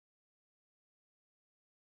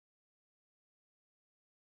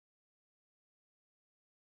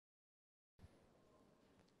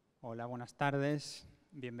Hola, buenas tardes.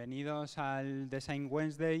 Bienvenidos al Design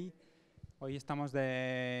Wednesday. Hoy estamos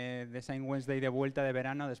de Design Wednesday de vuelta de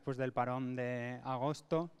verano después del parón de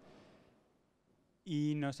agosto.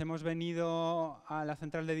 Y nos hemos venido a la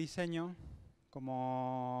central de diseño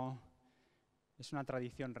como es una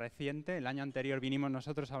tradición reciente. El año anterior vinimos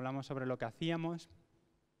nosotros, hablamos sobre lo que hacíamos.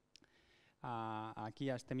 Aquí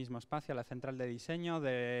a este mismo espacio, a la central de diseño,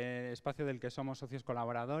 espacio del que somos socios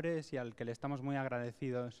colaboradores y al que le estamos muy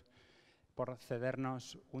agradecidos por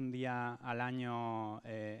cedernos un día al año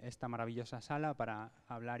esta maravillosa sala para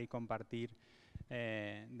hablar y compartir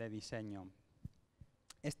de diseño.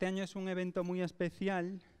 Este año es un evento muy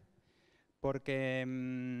especial porque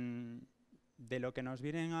de lo que nos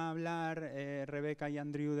vienen a hablar Rebecca y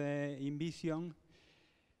Andrew de InVision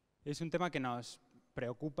es un tema que nos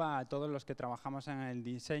preocupa a todos los que trabajamos en el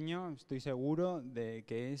diseño, estoy seguro, de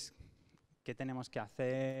que es qué tenemos que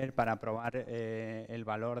hacer para probar el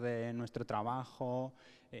valor de nuestro trabajo,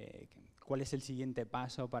 cuál es el siguiente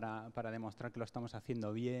paso para demostrar que lo estamos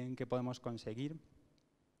haciendo bien, qué podemos conseguir.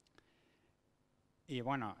 Y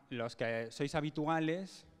bueno, los que sois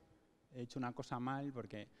habituales, he hecho una cosa mal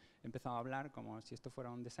porque he empezado a hablar como si esto fuera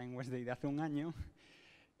un Design Wednesday de hace un año.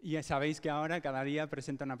 Y sabéis que ahora cada día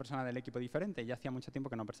presenta una persona del equipo diferente. Ya hacía mucho tiempo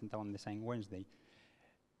que no presentaba un Design Wednesday.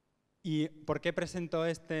 ¿Y por qué presento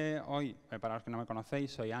este hoy? Para los que no me conocéis,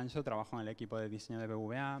 soy Anso, trabajo en el equipo de diseño de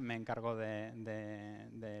BBVA, me encargo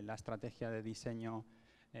de la estrategia de diseño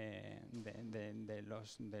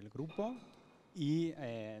del grupo y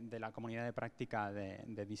de la comunidad de práctica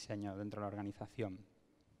de diseño dentro de la organización.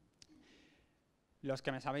 Los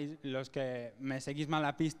que me seguís mal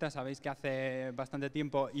la pista, sabéis que hace bastante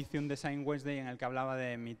tiempo hice un Design Wednesday en el que hablaba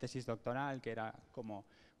de mi tesis doctoral, que era como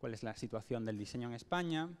cuál es la situación del diseño en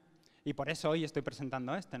España. Y por eso hoy estoy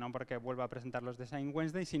presentando no porque vuelva a presentar los Design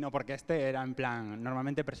Wednesday, sino porque era en plan,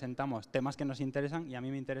 normalmente presentamos temas que nos interesan y a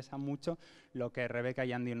mí me interesa mucho lo que Rebecca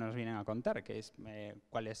y Andy nos vienen a contar, que es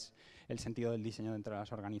cuál es el sentido del diseño dentro de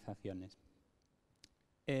las organizaciones.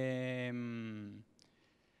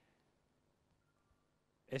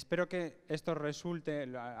 Espero que esto resulte,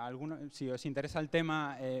 si os interesa el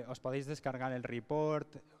tema, os podéis descargar el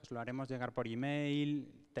report, os lo haremos llegar por email,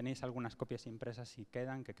 tenéis algunas copias impresas si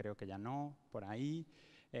quedan, que creo que ya no, por ahí,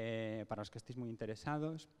 para los que estéis muy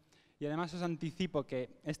interesados. Y además os anticipo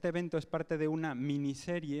que este evento es parte de una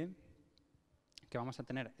miniserie que vamos a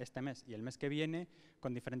tener este mes y el mes que viene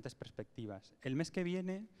con diferentes perspectivas. El mes que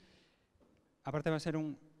viene, aparte va a ser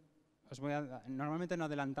normalmente no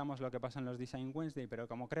adelantamos lo que pasa en los Design Wednesday, pero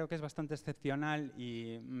como creo que es bastante excepcional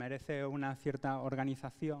y merece una cierta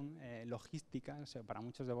organización logística para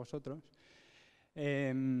muchos de vosotros,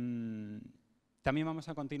 también vamos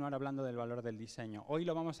a continuar hablando del valor del diseño. Hoy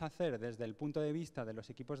lo vamos a hacer desde el punto de vista de los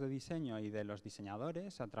equipos de diseño y de los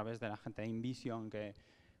diseñadores, a través de la gente de InVision, que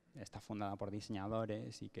está fundada por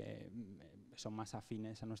diseñadores y que son más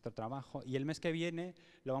afines a nuestro trabajo. Y el mes que viene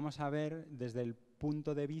lo vamos a ver desde el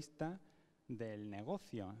punto de vista del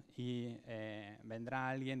negocio. Y vendrá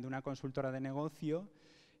alguien de una consultora de negocio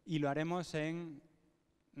y lo haremos en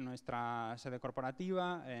nuestra sede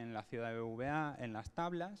corporativa, en la ciudad de BBVA, en Las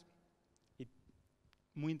Tablas. Y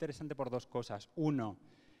muy interesante por dos cosas. Uno,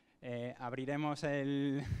 abriremos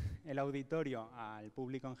el auditorio al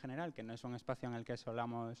público en general, que no es un espacio en el que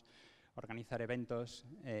solamos organizar eventos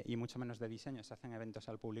y mucho menos de diseño. Se hacen eventos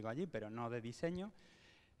al público allí, pero no de diseño.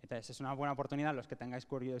 Entonces es una buena oportunidad, los que tengáis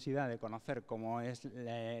curiosidad de conocer cómo es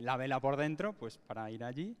la vela por dentro, pues para ir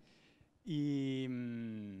allí. Y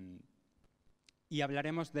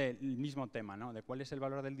hablaremos del mismo tema, ¿no? De cuál es el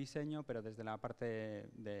valor del diseño, pero desde la parte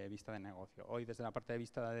de vista de negocio. Hoy desde la parte de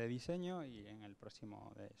vista de diseño y en el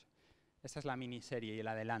próximo de eso. Esta es la miniserie y el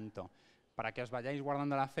adelanto. Para que os vayáis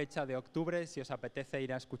guardando la fecha de octubre, si os apetece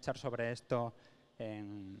ir a escuchar sobre esto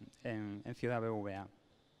en Ciudad BBVA.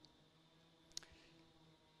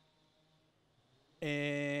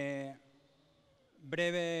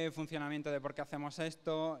 Breve funcionamiento de por qué hacemos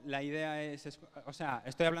esto. La idea es,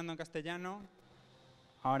 estoy hablando en castellano.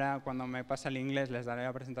 Ahora, cuando me pase el inglés, les daré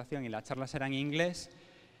la presentación y la charla será en inglés.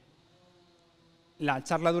 La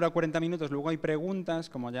charla dura 40 minutos, luego hay preguntas,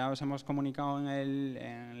 como ya os hemos comunicado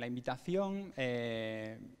en la invitación.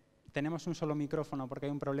 Tenemos un solo micrófono porque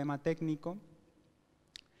hay un problema técnico.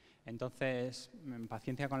 Entonces,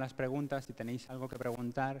 paciencia con las preguntas. Si tenéis algo que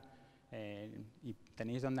preguntar y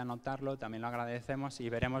tenéis donde anotarlo, también lo agradecemos y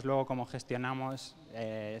veremos luego cómo gestionamos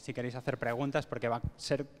si queréis hacer preguntas, porque va a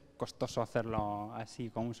ser costoso hacerlo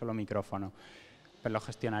así con un solo micrófono, pero lo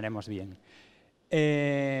gestionaremos bien.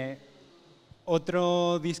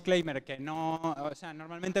 Otro disclaimer que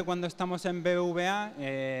normalmente cuando estamos en BBVA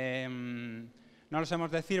no lo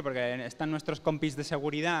sabemos decir porque están nuestros compis de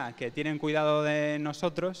seguridad que tienen cuidado de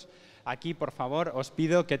nosotros. Aquí, por favor, os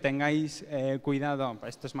pido que tengáis cuidado.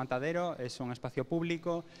 Esto es matadero, es un espacio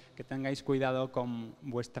público, que tengáis cuidado con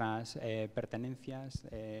vuestras pertenencias,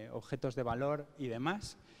 objetos de valor y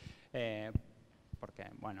demás. Porque,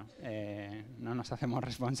 bueno, no nos hacemos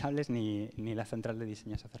responsables ni la central de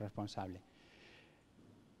diseño se hace responsable.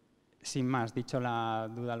 Sin más, dicho la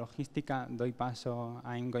duda logística, doy paso.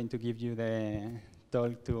 I'm going to give you the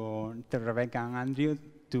talk to Rebecca and Andrew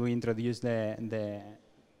to introduce the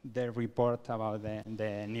report about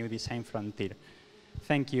the new design frontier.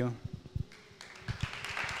 Thank you.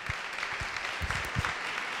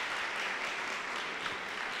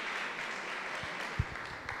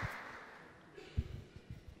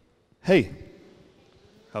 Hey,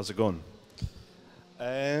 how's it going?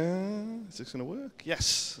 Is this going to work?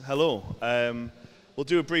 Yes, hello. We'll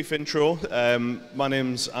do a brief intro. My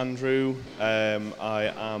name's Andrew.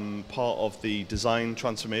 I am part of the design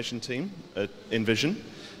transformation team at InVision.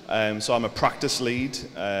 So I'm a practice lead.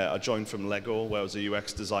 I joined from Lego, where I was a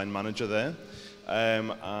UX design manager there.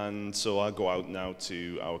 And so I go out now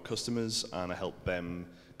to our customers and I help them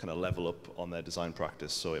kind of level up on their design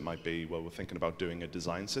practice. So it might be, well, we're thinking about doing a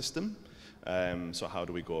design system. So how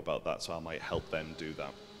do we go about that? So I might help them do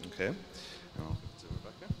that. Okay. I'll go to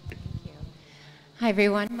Rebecca. Thank you. Hi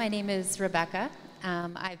everyone, my name is Rebecca.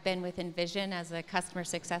 I've been with InVision as a customer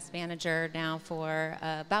success manager now for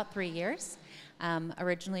about 3 years.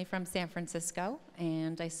 Originally from San Francisco,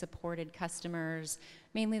 and I supported customers,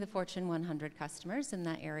 mainly the Fortune 100 customers in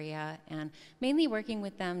that area, and mainly working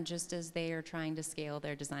with them just as they are trying to scale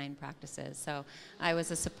their design practices. So I was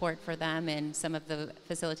a support for them in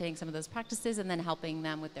facilitating some of those practices and then helping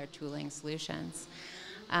them with their tooling solutions.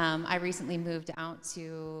 I recently moved out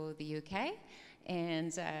to the UK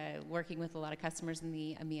and working with a lot of customers in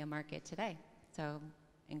the EMEA market today, so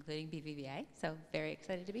including BBVA, so very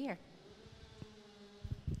excited to be here.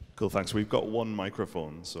 Cool, thanks. We've got one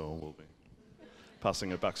microphone, so we'll be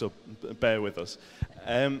passing it back, so bear with us.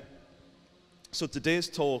 So today's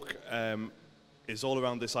talk is all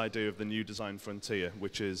around this idea of the new design frontier,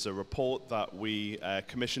 which is a report that we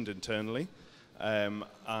commissioned internally.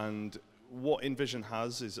 And what InVision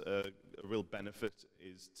has is a real benefit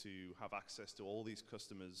is to have access to all these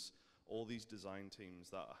customers, all these design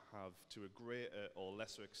teams that have, to a greater or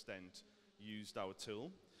lesser extent, used our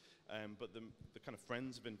tool. But the kind of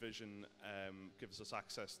friends of InVision gives us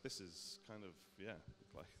access. This is kind of, yeah,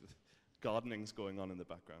 like gardening's going on in the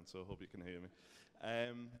background, so I hope you can hear me.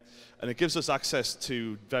 And it gives us access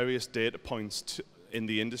to various data points in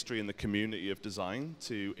the industry and the community of design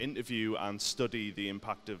to interview and study the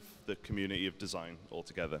impact of the community of design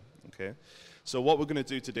altogether, okay? So what we're going to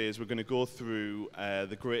do today is we're going to go through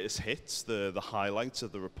the greatest hits, the highlights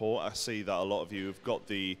of the report. I see that a lot of you have got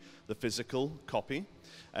the physical copy.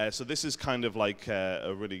 So this is kind of like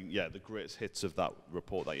a really, yeah, the greatest hits of that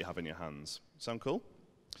report that you have in your hands. Sound cool?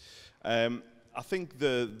 I think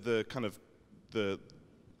the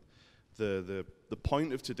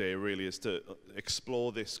point of today really is to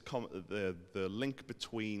explore this the link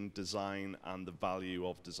between design and the value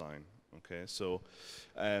of design. Okay, so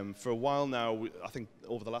for a while now, I think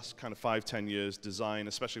over the last kind of 5-10 years, design,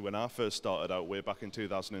 especially when I first started out way back in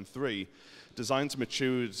 2003, design's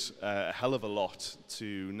matured a hell of a lot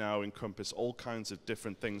to now encompass all kinds of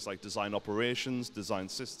different things like design operations, design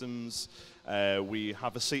systems. We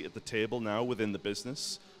have a seat at the table now within the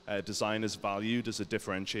business. Design is valued as a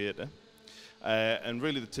differentiator. And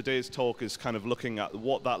really today's talk is kind of looking at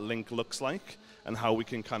what that link looks like and how we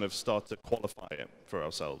can kind of start to qualify it for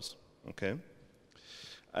ourselves. Okay.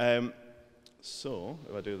 So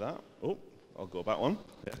if I do that, oh, I'll go back one.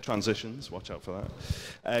 Yeah, transitions, watch out for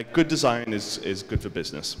that. Good design is good for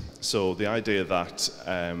business. So the idea that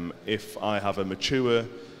if I have a mature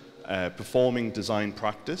performing design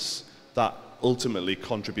practice, that ultimately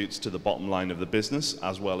contributes to the bottom line of the business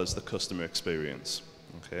as well as the customer experience.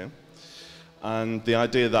 Okay. And the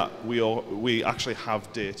idea that we actually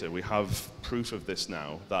have data, we have proof of this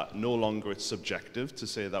now, that no longer it's subjective to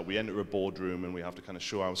say that we enter a boardroom and we have to kind of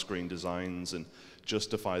show our screen designs and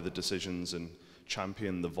justify the decisions and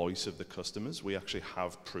champion the voice of the customers. We actually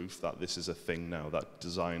have proof that this is a thing now, that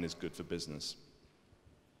design is good for business.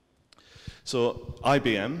 So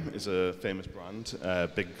IBM is a famous brand, a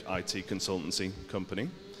big IT consultancy company.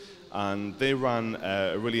 And they ran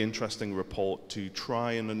a really interesting report to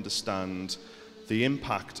try and understand the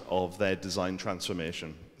impact of their design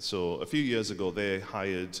transformation. So a few years ago, they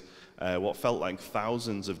hired what felt like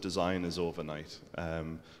thousands of designers overnight,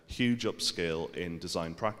 huge upscale in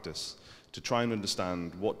design practice, to try and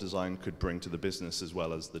understand what design could bring to the business as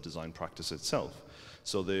well as the design practice itself.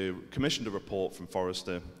 So they commissioned a report from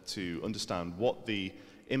Forrester to understand what the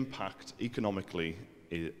impact economically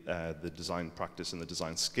the design practice and the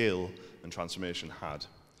design skill and transformation had.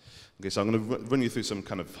 Okay, so I'm going to run you through some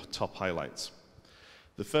kind of top highlights.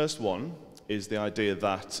 The first one is the idea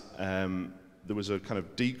that there was a kind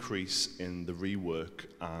of decrease in the rework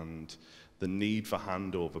and the need for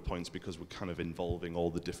handover points because we're kind of involving all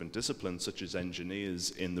the different disciplines, such as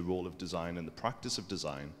engineers, in the role of design and the practice of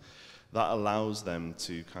design. That allows them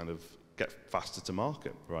to kind of get faster to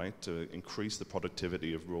market, right? To increase the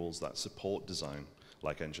productivity of roles that support design,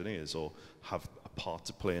 like engineers, or have a part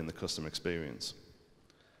to play in the customer experience.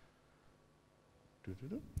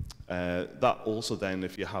 That also then,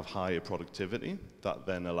 if you have higher productivity, that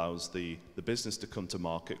then allows the business to come to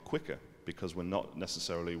market quicker, because we're not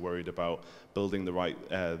necessarily worried about building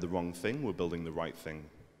the wrong thing, we're building the right thing,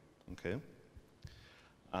 okay?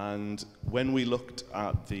 And when we looked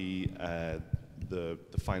at the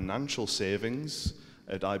financial savings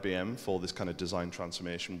at IBM for this kind of design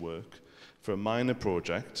transformation work, for a minor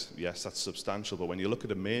project, yes, that's substantial, but when you look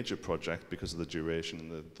at a major project, because of the duration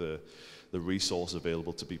and the resource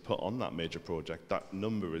available to be put on that major project, that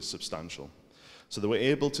number is substantial. So they were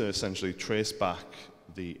able to essentially trace back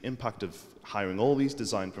the impact of hiring all these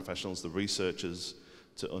design professionals, the researchers,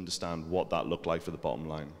 to understand what that looked like for the bottom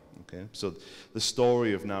line. Okay? So the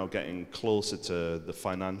story of now getting closer to the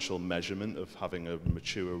financial measurement of having a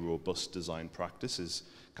mature, robust design practice is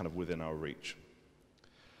kind of within our reach.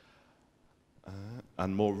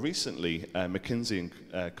 And more recently, McKinsey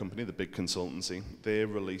 & Company, the big consultancy, they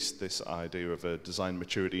released this idea of a design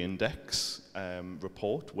maturity index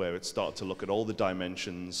report, where it started to look at all the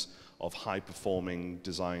dimensions of high-performing,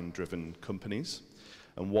 design-driven companies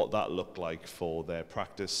and what that looked like for their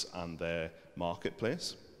practice and their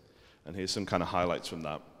marketplace. And here's some kind of highlights from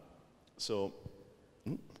that. So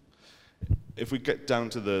if we get down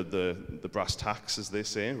to the brass tacks, as they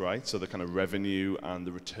say, right, so the kind of revenue and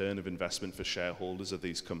the return of investment for shareholders of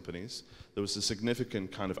these companies, there was a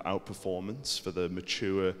significant kind of outperformance for the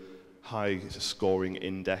mature, high-scoring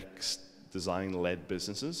index design-led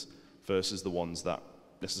businesses versus the ones that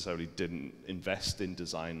necessarily didn't invest in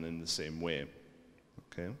design in the same way.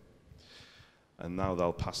 Okay? And now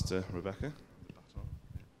they'll pass to Rebecca.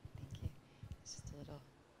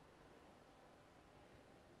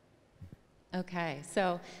 Okay,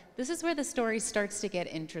 so this is where the story starts to get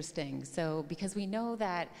interesting. So because we know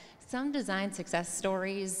that some design success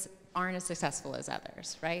stories aren't as successful as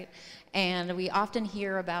others, right? And we often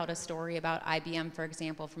hear about a story about IBM, for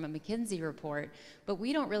example, from a McKinsey report, but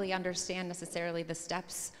we don't really understand necessarily the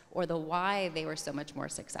steps or the why they were so much more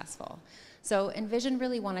successful. So InVision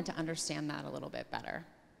really wanted to understand that a little bit better.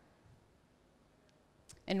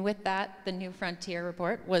 And with that, the New Frontier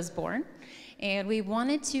report was born. And we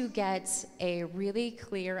wanted to get a really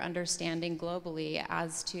clear understanding globally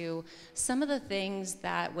as to some of the things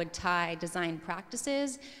that would tie design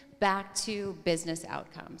practices back to business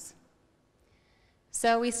outcomes.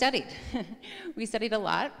 So we studied. We studied a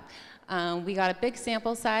lot. We got a big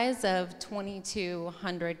sample size of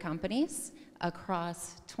 2,200 companies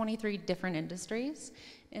across 23 different industries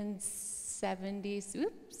in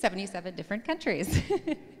 77 different countries.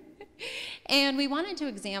 And we wanted to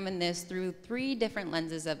examine this through 3 different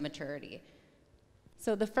lenses of maturity.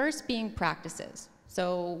 So the first being practices.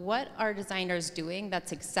 So what are designers doing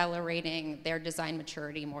that's accelerating their design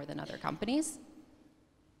maturity more than other companies?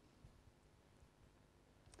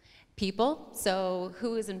 People, so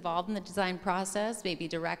who is involved in the design process, maybe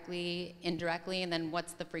directly, indirectly, and then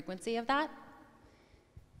what's the frequency of that?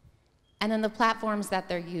 And then the platforms that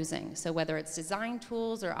they're using, so whether it's design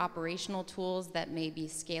tools or operational tools that may be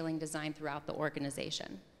scaling design throughout the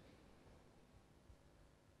organization.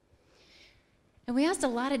 And we asked a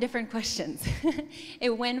lot of different questions.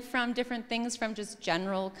 It went from different things from just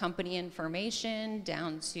general company information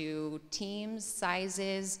down to teams,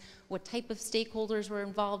 sizes, what type of stakeholders were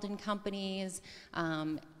involved in companies,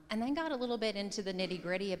 and then got a little bit into the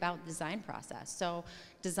nitty-gritty about design process. So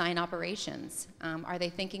design operations, are they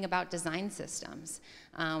thinking about design systems?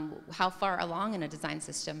 How far along in a design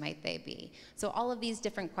system might they be? So all of these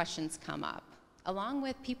different questions come up, along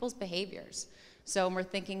with people's behaviors. So we're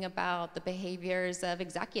thinking about the behaviors of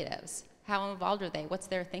executives. How involved are they? What's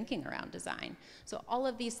their thinking around design? So all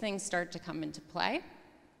of these things start to come into play.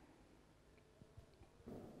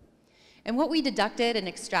 And what we deducted and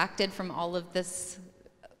extracted from all of this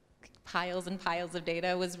piles and piles of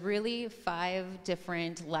data was really 5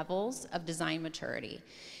 different levels of design maturity.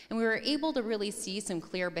 And we were able to really see some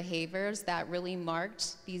clear behaviors that really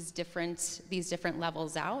marked these different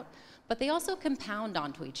levels out. but they also compound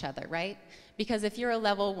onto each other, right? Because if you're a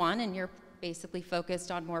level 1 and you're basically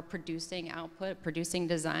focused on more producing output, producing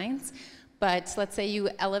designs, but let's say you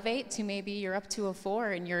elevate to maybe you're up to a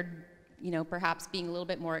 4 and you're perhaps being a little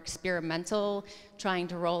bit more experimental, trying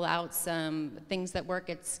to roll out some things that work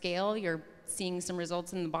at scale, you're seeing some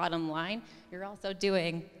results in the bottom line, you're also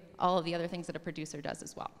doing all of the other things that a producer does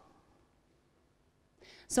as well.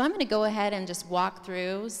 So I'm going to go ahead and just walk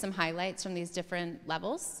through some highlights from these different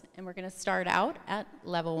levels, and we're going to start out at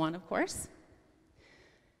level 1, of course.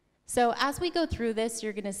 So as we go through this,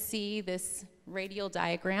 you're going to see this radial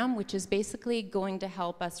diagram, which is basically going to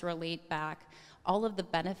help us relate back all of the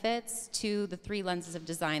benefits to the 3 lenses of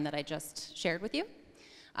design that I just shared with you.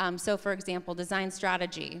 So for example, design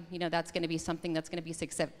strategy, that's going to be something that's going to be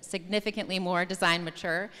significantly more design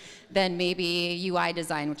mature than maybe UI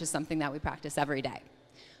design, which is something that we practice every day.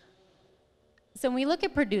 So when we look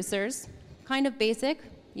at producers, kind of basic,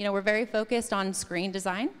 we're very focused on screen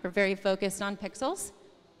design, we're very focused on pixels.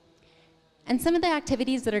 And some of the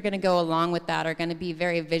activities that are going to go along with that are going to be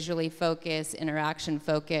very visually focused, interaction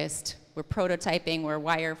focused. We're prototyping, we're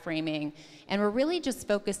wireframing, and we're really just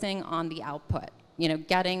focusing on the output,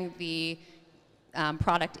 getting the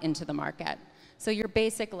product into the market. So your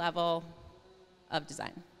basic level of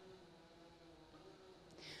design.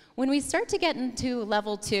 When we start to get into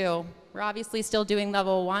level 2, we're obviously still doing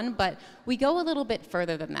level 1, but we go a little bit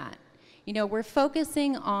further than that. We're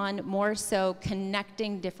focusing on more so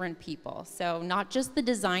connecting different people. So not just the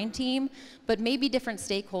design team, but maybe different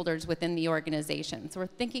stakeholders within the organization. So we're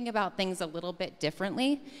thinking about things a little bit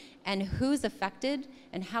differently and who's affected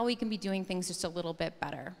and how we can be doing things just a little bit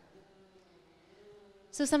better.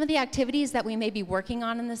 So some of the activities that we may be working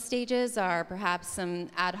on in the stages are perhaps some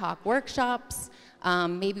ad hoc workshops.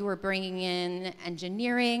 Maybe we're bringing in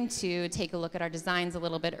engineering to take a look at our designs a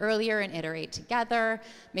little bit earlier and iterate together.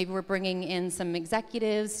 Maybe we're bringing in some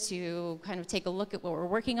executives to kind of take a look at what we're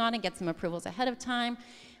working on and get some approvals ahead of time.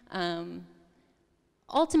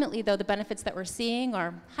 Ultimately, though, the benefits that we're seeing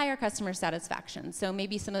are higher customer satisfaction. So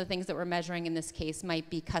maybe some of the things that we're measuring in this case might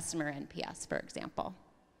be customer NPS, for example.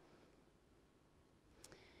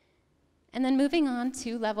 And then moving on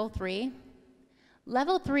to level 3.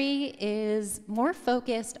 Level 3 is more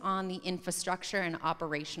focused on the infrastructure and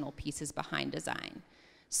operational pieces behind design.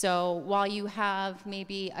 So while you have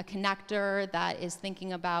maybe a connector that is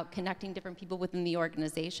thinking about connecting different people within the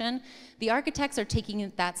organization, the architects are taking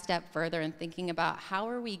it that step further and thinking about how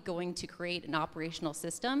are we going to create an operational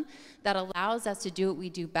system that allows us to do what we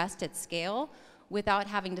do best at scale without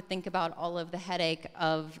having to think about all of the headache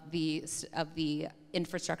of the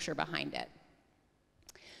infrastructure behind it.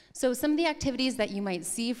 So some of the activities that you might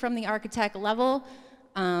see from the architect level,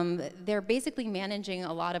 they're basically managing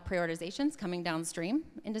a lot of prioritizations coming downstream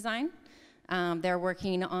in design. They're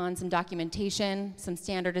working on some documentation, some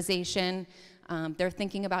standardization. They're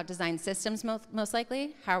thinking about design systems most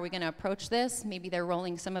likely. How are we going to approach this? Maybe they're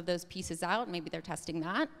rolling some of those pieces out. Maybe they're testing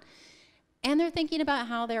that. And they're thinking about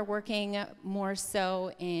how they're working more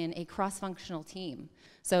so in a cross-functional team.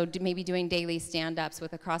 So maybe doing daily stand-ups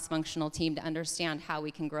with a cross-functional team to understand how we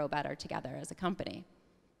can grow better together as a company.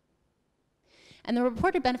 And the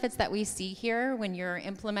reported benefits that we see here when you're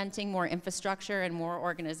implementing more infrastructure and more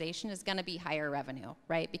organization is going to be higher revenue,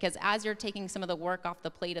 right? Because as you're taking some of the work off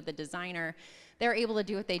the plate of the designer, they're able to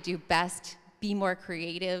do what they do best, be more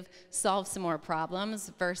creative, solve some more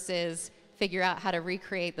problems, versus figure out how to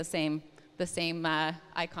recreate the same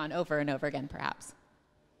icon over and over again, perhaps.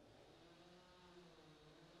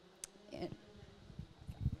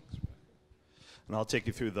 And I'll take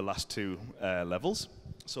you through the last 2 levels.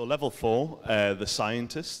 So level 4, the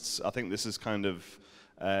scientists. I think this is kind of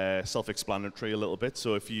self-explanatory a little bit.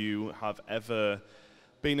 So if you have ever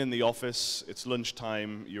been in the office, it's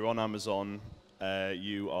lunchtime, you're on Amazon,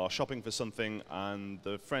 you are shopping for something, and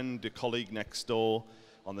the friend, the colleague next door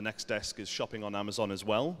on the next desk is shopping on Amazon as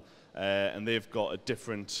well. And they've got a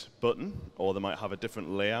different button, or they might have a different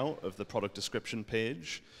layout of the product description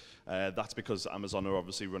page. That's because Amazon are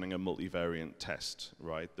obviously running a multivariant test,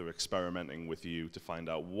 right? They're experimenting with you to find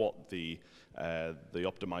out what the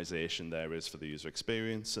optimization there is for the user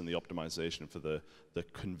experience and the optimization for the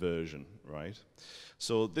conversion, right?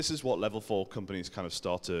 So this is what level 4 companies kind of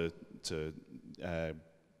start to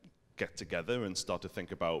get together and start to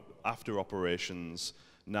think about after operations.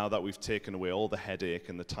 Now that we've taken away all the headache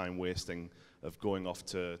and the time wasting of going off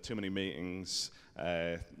to too many meetings,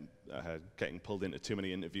 getting pulled into too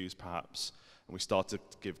many interviews perhaps, and we start to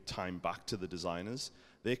give time back to the designers,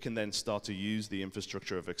 they can then start to use the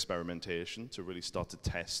infrastructure of experimentation to really start to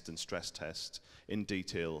test and stress test in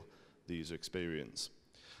detail the user experience.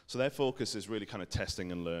 So their focus is really kind of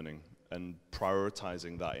testing and learning. and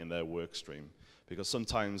prioritizing that in their work stream. Because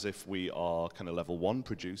sometimes if we are kind of level 1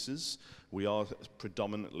 producers, we are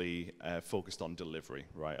predominantly focused on delivery,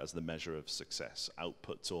 right, as the measure of success,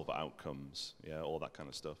 outputs over outcomes, yeah, all that kind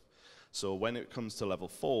of stuff. So when it comes to level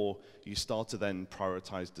 4, you start to then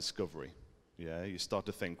prioritize discovery. Yeah, you start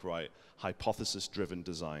to think, right, hypothesis-driven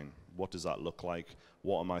design. What does that look like?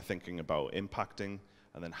 What am I thinking about impacting?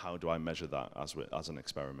 And then how do I measure that as an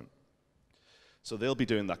experiment? So they'll be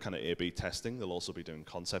doing that kind of A/B testing. They'll also be doing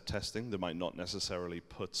concept testing. They might not necessarily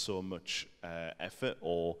put so much effort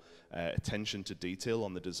or attention to detail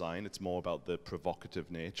on the design. It's more about the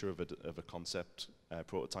provocative nature of a concept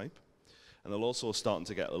prototype. And they're also starting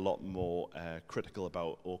to get a lot more critical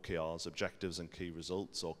about OKRs, objectives and key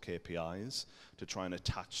results, or KPIs, to try and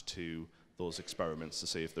attach to those experiments to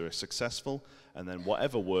see if they're successful. And then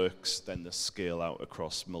whatever works, then they scale out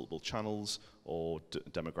across multiple channels or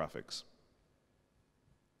demographics.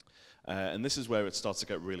 And this is where it starts to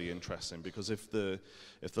get really interesting, because if the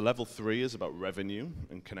level 3 is about revenue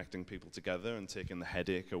and connecting people together and taking the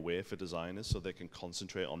headache away for designers so they can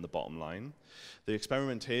concentrate on the bottom line, the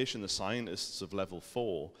experimentation, the scientists of level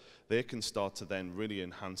 4, they can start to then really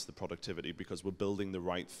enhance the productivity, because we're building the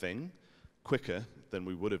right thing quicker than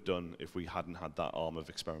we would have done if we hadn't had that arm of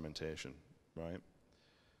experimentation, right?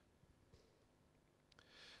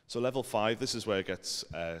 So level 5, this is where it gets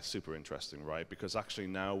super interesting, right? Because actually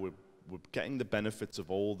now we're getting the benefits of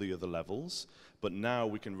all the other levels, but now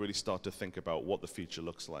we can really start to think about what the future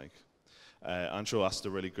looks like. Anshul asked a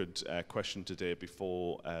really good question today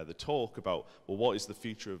before the talk about, well, what is the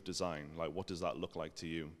future of design? Like, what does that look like to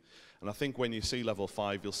you? And I think when you see level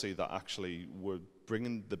 5, you'll see that actually we're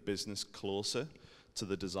bringing the business closer to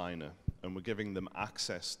the designer, and we're giving them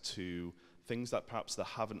access to things that perhaps they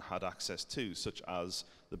haven't had access to, such as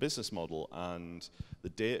the business model and the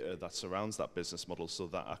data that surrounds that business model, so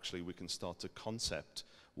that actually we can start to concept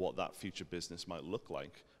what that future business might look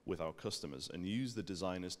like with our customers, and use the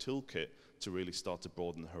designer's toolkit to really start to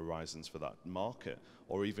broaden the horizons for that market,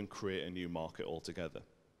 or even create a new market altogether.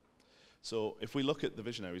 So if we look at the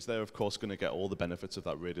visionaries, they're of course going to get all the benefits of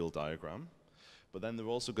that radial diagram, but then they're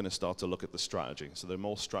also going to start to look at the strategy. So they're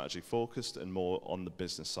more strategy focused and more on the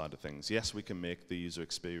business side of things. Yes, we can make the user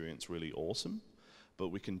experience really awesome, but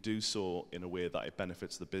we can do so in a way that it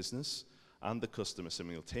benefits the business and the customer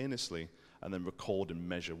simultaneously, and then record and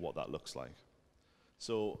measure what that looks like.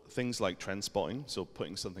 So things like trend spotting, so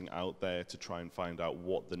putting something out there to try and find out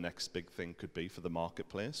what the next big thing could be for the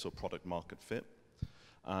marketplace, or product market fit.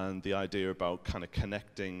 And the idea about kind of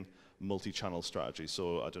connecting multi-channel strategy.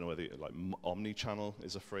 So I don't know whether, like, omni-channel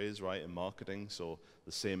is a phrase, right, in marketing. So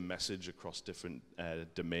the same message across different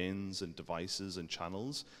domains and devices and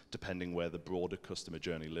channels, depending where the broader customer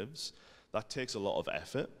journey lives. That takes a lot of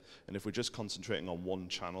effort. And if we're just concentrating on one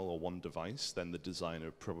channel or one device, then the designer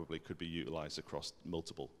probably could be utilized across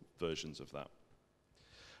multiple versions of that.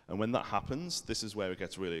 And when that happens, this is where it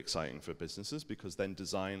gets really exciting for businesses, because then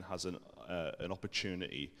design has an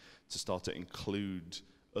opportunity to start to include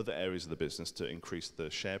other areas of the business to increase the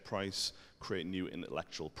share price, create new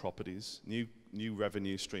intellectual properties, new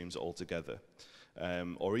revenue streams altogether,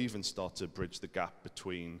 or even start to bridge the gap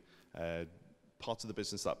between parts of the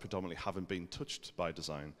business that predominantly haven't been touched by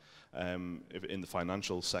design. In the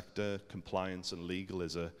financial sector, compliance and legal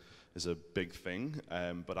is a big thing,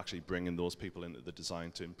 but actually bringing those people into the design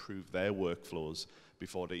to improve their workflows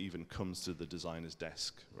before it even comes to the designer's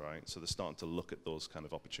desk, right? So they're starting to look at those kind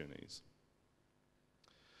of opportunities.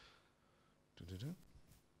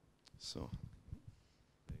 So,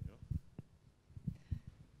 there you go.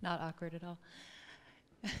 Not awkward at all.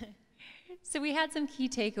 So we had some key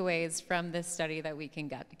takeaways from this study that we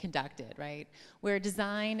conducted, right? Where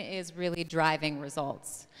design is really driving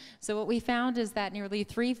results. So what we found is that nearly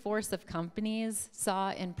 3/4 of companies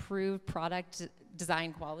saw improved product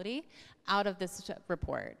design quality out of this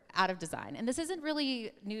report, out of design. And this isn't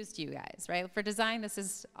really news to you guys, right? For design, this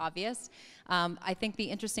is obvious. I think the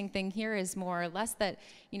interesting thing here is more or less that,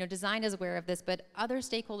 you know, design is aware of this, but other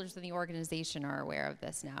stakeholders in the organization are aware of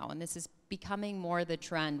this now. And this is becoming more the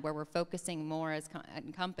trend, where we're focusing more as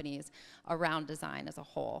companies around design as a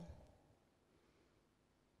whole.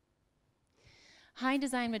 High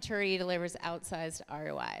design maturity delivers outsized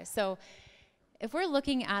ROI. So if we're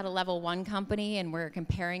looking at a level 1 company and we're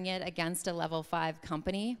comparing it against a level 5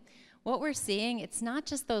 company, what we're seeing, it's not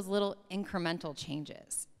just those little incremental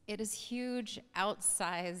changes. It is huge,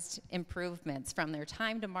 outsized improvements, from their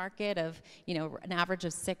time to market of, you know, an average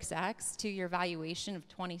of 6x to your valuation of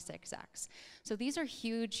 26x. So these are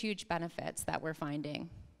huge, huge benefits that we're finding.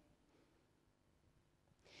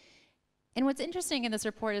 And what's interesting in this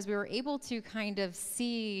report is we were able to kind of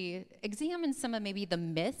examine some of maybe the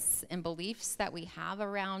myths and beliefs that we have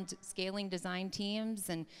around scaling design teams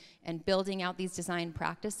and building out these design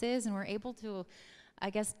practices. And we're able to, I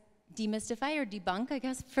guess, demystify or debunk, I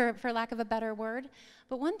guess, for lack of a better word.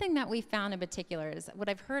 But one thing that we found in particular is what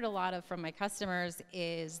I've heard a lot of from my customers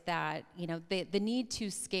is that, you know, the need to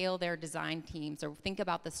scale their design teams or think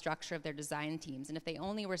about the structure of their design teams. And if they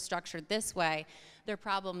only were structured this way, their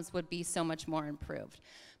problems would be so much more improved.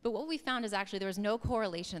 But what we found is actually there was no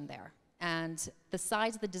correlation there. And the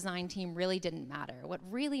size of the design team really didn't matter. What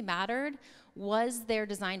really mattered was their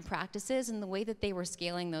design practices and the way that they were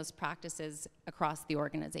scaling those practices across the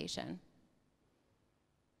organization.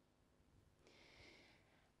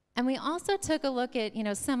 And we also took a look at, you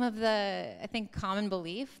know, some of the, I think, common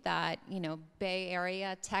belief that, you know, Bay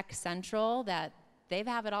Area Tech Central, that they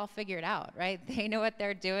have it all figured out, right? They know what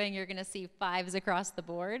they're doing. You're going to see 5s across the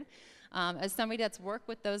board. As somebody that's worked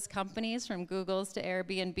with those companies, from Googles to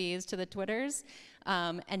Airbnbs to the Twitters,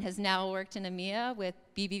 and has now worked in EMEA with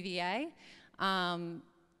BBVA,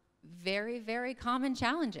 very, very common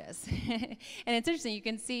challenges. And it's interesting, you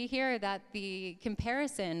can see here that the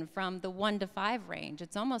comparison from the 1 to 5 range,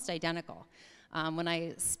 it's almost identical. When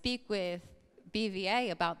I speak with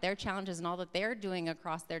BVA about their challenges and all that they're doing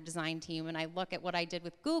across their design team, and I look at what I did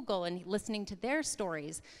with Google and listening to their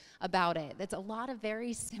stories about it, it's a lot of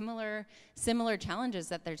very similar challenges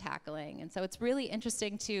that they're tackling. And so it's really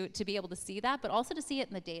interesting to be able to see that, but also to see it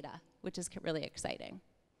in the data, which is really exciting.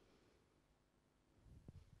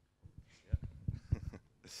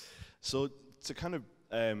 So to kind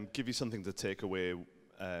of give you something to take away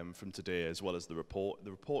from today, as well as the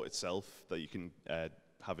report itself that you can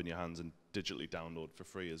have in your hands and digitally download for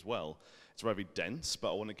free as well. It's very dense,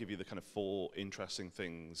 but I want to give you the kind of 4 interesting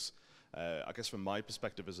things, I guess from my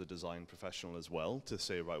perspective as a design professional as well, to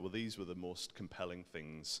say, right, well, these were the most compelling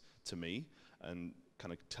things to me, and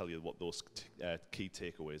kind of tell you what those key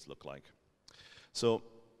takeaways look like. So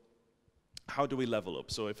how do we level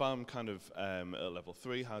up? So if I'm kind of at a level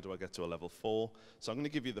 3, how do I get to a level 4? So I'm going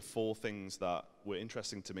to give you the 4 things that were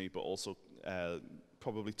interesting to me, but also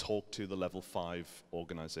probably talk to the level 5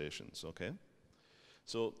 organizations, okay?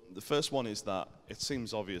 So the first one is that it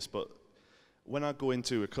seems obvious, but when I go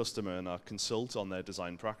into a customer and I consult on their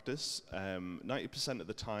design practice, 90% of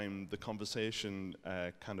the time the conversation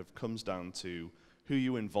kind of comes down to who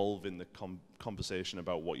you involve in the conversation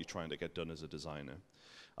about what you're trying to get done as a designer.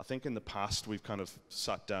 I think in the past we've kind of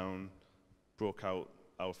sat down, broke out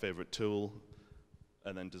our favorite tool,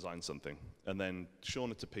 and then designed something, and then shown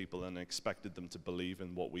it to people and expected them to believe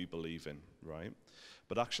in what we believe in, right?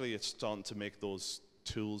 But actually it's starting to make those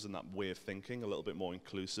tools and that way of thinking a little bit more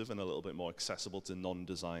inclusive and a little bit more accessible to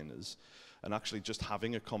non-designers. And actually just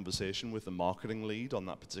having a conversation with the marketing lead on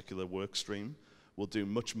that particular work stream will do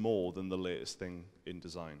much more than the latest thing in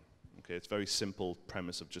design. Okay, it's a very simple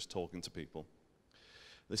premise of just talking to people.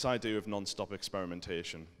 This idea of non-stop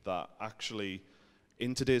experimentation, that actually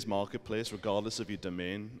in today's marketplace, regardless of your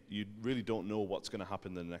domain, you really don't know what's going to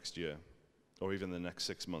happen the next year or even the next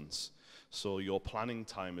 6 months. So your planning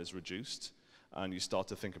time is reduced, and you start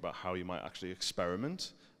to think about how you might actually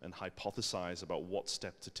experiment and hypothesize about what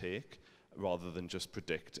step to take rather than just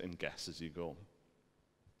predict and guess as you go.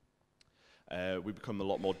 We become a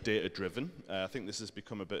lot more data-driven. I think this has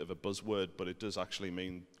become a bit of a buzzword, but it does actually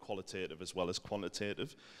mean qualitative as well as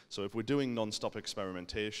quantitative. So if we're doing non-stop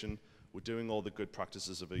experimentation, we're doing all the good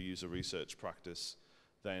practices of a user research practice,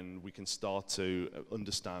 then we can start to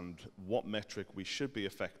understand what metric we should be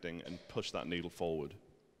affecting and push that needle forward.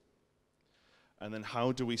 And then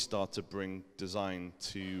how do we start to bring design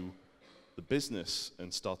to the business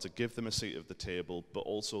and start to give them a seat at the table, but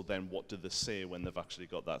also then what do they say when they've actually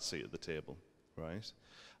got that seat at the table, right?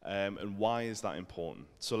 And why is that important?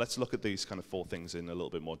 So let's look at these kind of 4 things in a little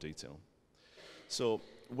bit more detail. So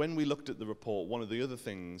when we looked at the report, one of the other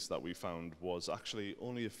things that we found was actually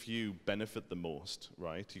only a few benefit the most,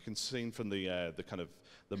 right? You can see from the kind of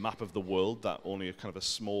the map of the world that only a kind of a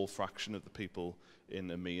small fraction of the people in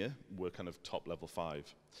EMEA were kind of top level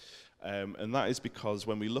 5. And that is because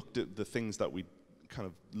when we looked at the things that we kind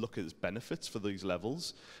of look at as benefits for these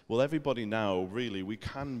levels, well, everybody now, really, we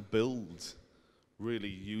can build really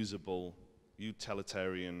usable,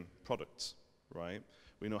 utilitarian products, right?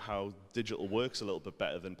 We know how digital works a little bit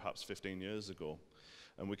better than perhaps 15 years ago.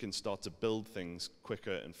 And we can start to build things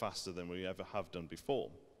quicker and faster than we ever have done before,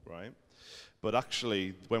 right? But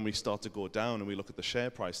actually, when we start to go down and we look at the share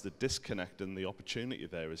price, the disconnect and the opportunity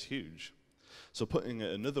there is huge. So putting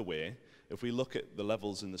it another way, if we look at the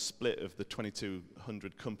levels in the split of the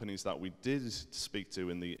 2,200 companies that we did speak to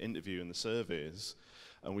in the interview and the surveys,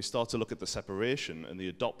 and we start to look at the separation and the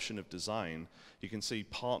adoption of design, you can see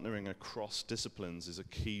partnering across disciplines is a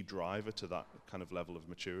key driver to that kind of level of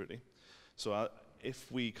maturity. So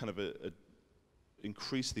if we kind of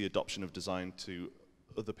increase the adoption of design to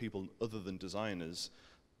other people other than designers,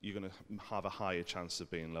 you're going to have a higher chance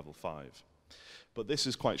of being level 5. But this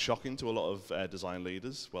is quite shocking to a lot of design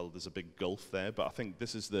leaders. Well, there's a big gulf there, but I think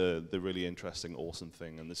this is the really interesting, awesome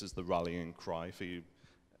thing, and this is the rallying cry for you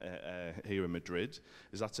here in Madrid,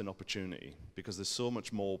 is that's an opportunity, because there's so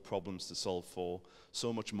much more problems to solve for,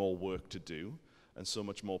 so much more work to do, and so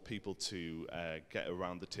much more people to get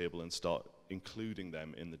around the table and start including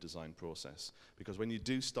them in the design process. Because when you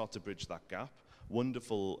do start to bridge that gap,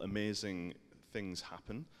 wonderful, amazing things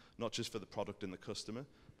happen, not just for the product and the customer,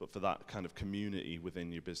 but for that kind of community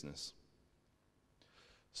within your business.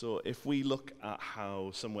 So if we look at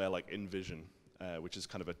how somewhere like InVision, which is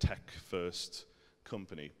kind of a tech-first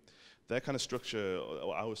company, their kind of structure,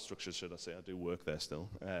 or our structure, should I say, I do work there still,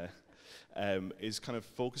 is kind of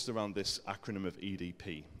focused around this acronym of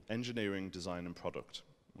EDP, Engineering, Design, and Product.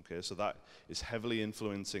 Okay, so that is heavily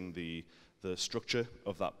influencing the structure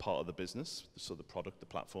of that part of the business, so the product, the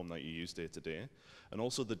platform that you use day to day, and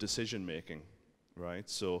also the decision making, right?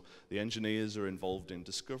 So the engineers are involved in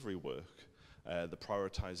discovery work. The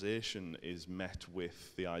prioritization is met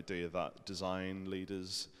with the idea that design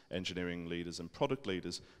leaders, engineering leaders, and product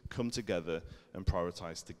leaders come together and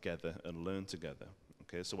prioritize together and learn together.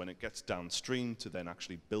 Okay, so when it gets downstream to then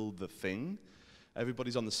actually build the thing,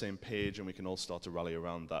 everybody's on the same page and we can all start to rally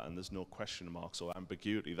around that, and there's no question marks or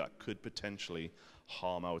ambiguity that could potentially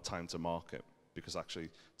harm our time to market, because actually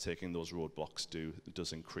taking those roadblocks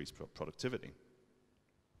does increase productivity.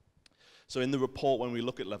 So in the report, when we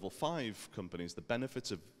look at level 5 companies, the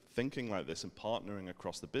benefits of thinking like this and partnering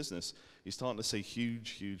across the business, you're starting to see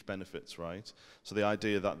huge, huge benefits, right? So the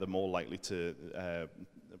idea that they're more likely to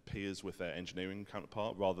peers with their engineering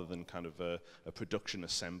counterpart rather than kind of a production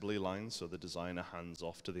assembly line, so the designer hands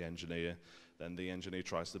off to the engineer, then the engineer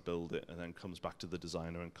tries to build it and then comes back to the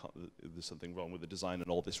designer and there's something wrong with the design and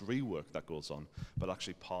all this rework that goes on, but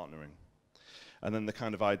actually partnering. And then the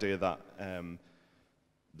kind of idea that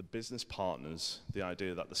the business partners, the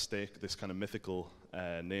idea that this kind of mythical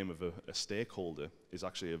name of a stakeholder is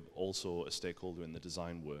actually also a stakeholder in the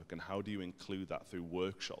design work, and how do you include that through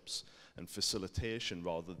workshops and facilitation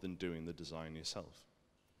rather than doing the design yourself?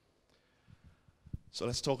 So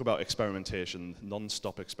let's talk about experimentation,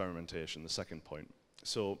 non-stop experimentation, the second point.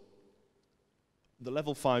 So the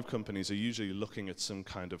level 5 companies are usually looking at some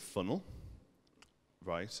kind of funnel.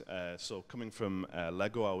 Right, so coming from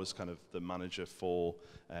Lego, I was kind of the manager for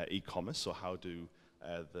e-commerce, so how do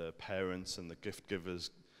the parents and the gift givers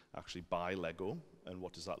actually buy Lego, and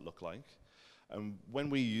what does that look like? And when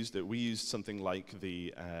we used it, we used something like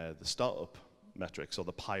the startup metrics, or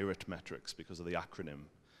the pirate metrics, because of the acronym,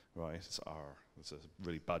 right? It's a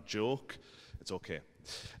really bad joke, it's okay.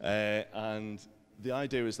 And the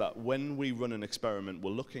idea is that when we run an experiment,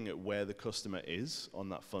 we're looking at where the customer is on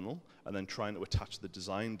that funnel and then trying to attach the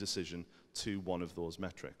design decision to one of those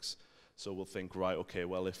metrics. So we'll think, right, okay,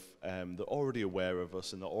 well, if they're already aware of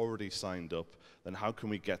us and they're already signed up, then how can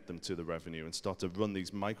we get them to the revenue, and start to run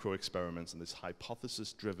these micro experiments and this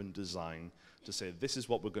hypothesis-driven design to say, this is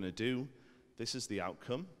what we're going to do, this is the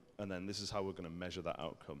outcome, and then this is how we're going to measure that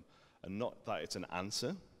outcome. And not that it's an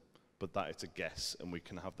answer, but that it's a guess, and we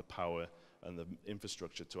can have the power and the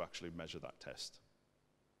infrastructure to actually measure that test.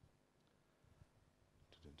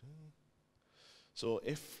 So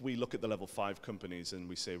if we look at the level 5 companies and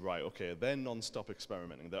we say, right, okay, they're non-stop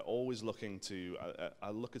experimenting. They're always looking to,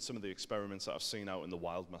 I look at some of the experiments that I've seen out in the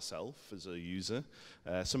wild myself as a user.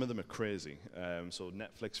 Some of them are crazy. So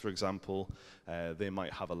Netflix, for example, they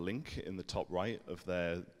might have a link in the top right of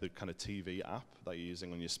the kind of TV app that you're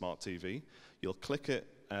using on your smart TV. You'll click it,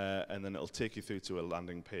 and then it'll take you through to a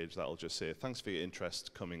landing page that'll just say, thanks for your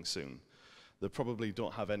interest, coming soon. They probably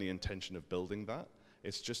don't have any intention of building that.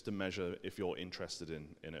 It's just to measure if you're interested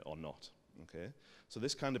in it or not, okay? So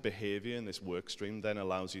this kind of behavior and this work stream then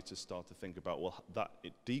allows you to start to think about, well, that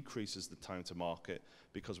it decreases the time to market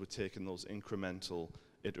because we're taking those incremental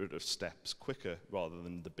iterative steps quicker rather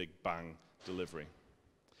than the big bang delivery.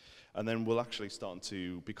 And then we'll actually start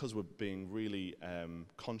to, because we're being really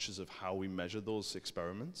conscious of how we measure those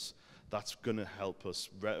experiments, that's going to help us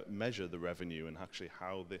measure the revenue and actually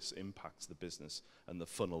how this impacts the business and the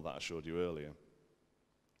funnel that I showed you earlier.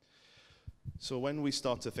 So when we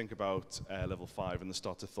start to think about level 5 and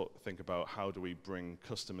start to think about how do we bring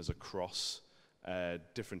customers across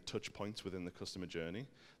different touch points within the customer journey,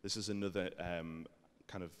 this is another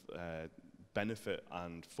kind of benefit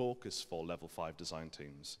and focus for level 5 design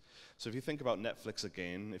teams. So if you think about Netflix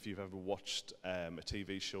again, if you've ever watched a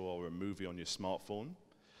TV show or a movie on your smartphone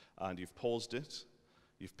and you've paused it,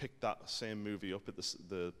 you've picked that same movie up at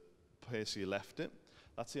the place you left it,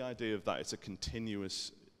 that's the idea of that. It's a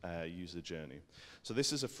continuous user journey. So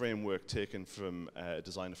this is a framework taken from a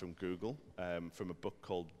designer from Google, from a book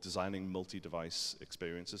called Designing Multi-Device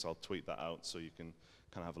Experiences. I'll tweet that out so you can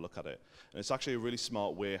kind of have a look at it. And it's actually a really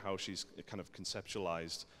smart way how she's kind of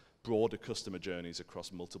conceptualized broader customer journeys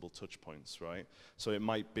across multiple touch points, right? So it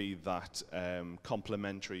might be that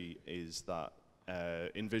complementary is that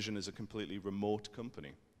InVision is a completely remote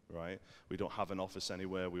company, right? We don't have an office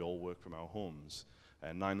anywhere, we all work from our homes,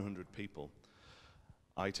 900 people.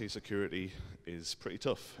 IT security is pretty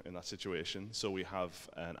tough in that situation, so we have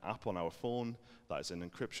an app on our phone that is an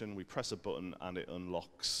encryption. We press a button and it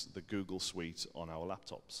unlocks the Google suite on our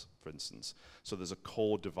laptops, for instance. So there's a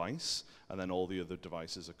core device, and then all the other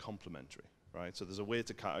devices are complementary, right? So there's a way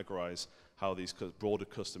to categorize how these broader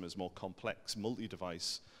customers, more complex,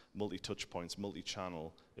 multi-device, multi-touch points,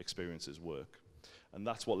 multi-channel experiences work. And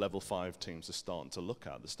that's what level 5 teams are starting to look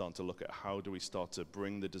at. They're starting to look at how do we start to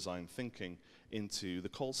bring the design thinking into the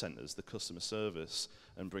call centers, the customer service,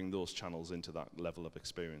 and bring those channels into that level of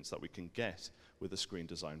experience that we can get with a screen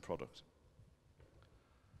design product.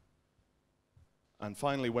 And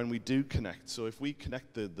finally, when we do connect, so if we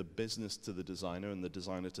connect the business to the designer and the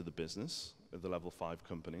designer to the business of the level 5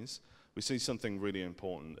 companies, we see something really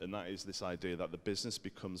important, and that is this idea that the business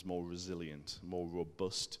becomes more resilient, more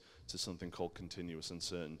robust to something called continuous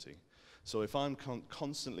uncertainty. So if I'm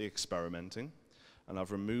constantly experimenting, and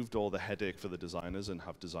I've removed all the headache for the designers and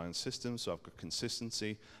have design systems, so I've got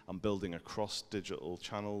consistency, I'm building across digital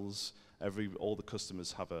channels, all the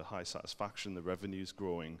customers have a high satisfaction, the revenue's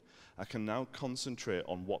growing, I can now concentrate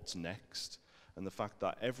on what's next, and the fact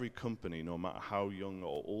that every company, no matter how young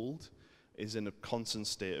or old, is in a constant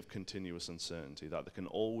state of continuous uncertainty, that they can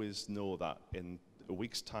always know that in a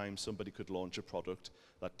week's time somebody could launch a product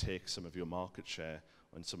that takes some of your market share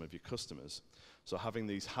and some of your customers. So having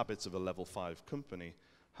these habits of a level 5 company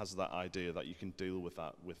has that idea that you can deal with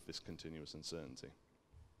that with this continuous uncertainty.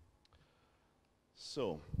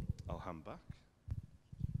 So I'll hand back.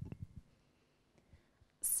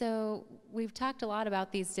 So we've talked a lot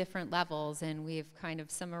about these different levels, and we've kind of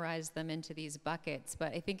summarized them into these buckets,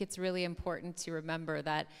 but I think it's really important to remember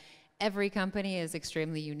that every company is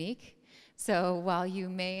extremely unique. So while you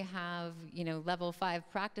may have, level 5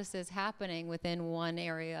 practices happening within one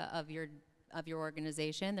area of your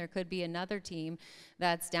organization, there could be another team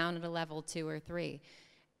that's down at a level 2 or 3.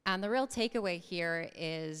 And the real takeaway here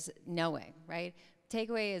is knowing, right?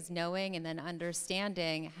 Takeaway is knowing and then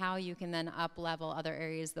understanding how you can then up-level other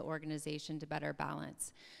areas of the organization to better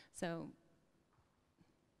balance. So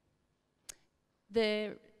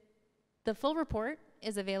the full report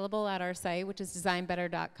is available at our site, which is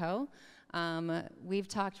designbetter.co. We've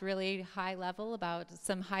talked really high level about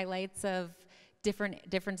some highlights of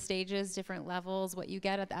different stages, different levels, what you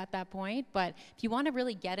get at that point. But if you want to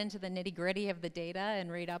really get into the nitty-gritty of the data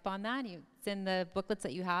and read up on that, it's in the booklets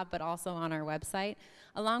that you have, but also on our website,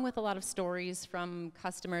 along with a lot of stories from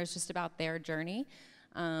customers just about their journey,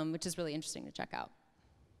 which is really interesting to check out.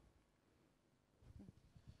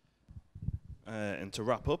 And to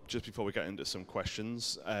wrap up, just before we get into some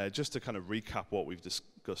questions, just to kind of recap what we've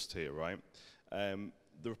discussed here, right?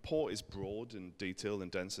 The report is broad and detailed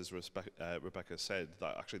and dense, as Rebecca said,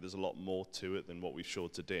 that actually there's a lot more to it than what we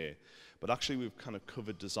showed today. But actually we've kind of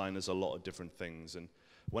covered design as a lot of different things. And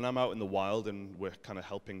when I'm out in the wild and we're kind of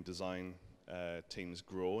helping design teams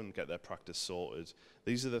grow and get their practice sorted,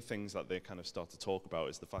 these are the things that they kind of start to talk about,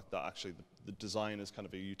 is the fact that actually the design is kind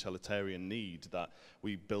of a utilitarian need, that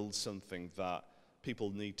we build something that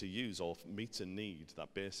people need to use or meets a need,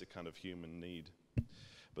 that basic kind of human need.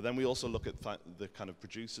 But then we also look at the kind of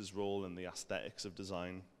producer's role and the aesthetics of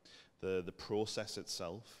design, the process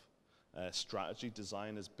itself, strategy,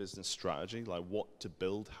 design as business strategy, like what to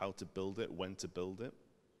build, how to build it, when to build it.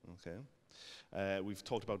 Okay. We've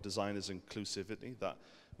talked about design as inclusivity, that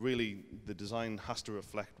really the design has to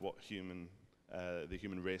reflect what the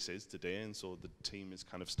human race is today, and so the team is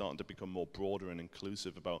kind of starting to become more broader and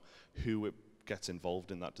inclusive about who it gets involved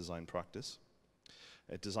in that design practice.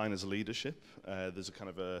 Design as leadership. There's a kind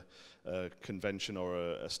of a convention or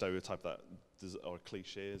a stereotype that, or a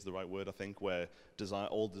cliche is the right word, I think, where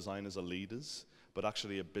all designers are leaders, but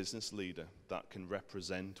actually a business leader that can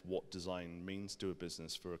represent what design means to a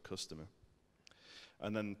business for a customer.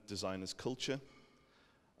 And then design as culture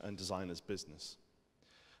and design as business.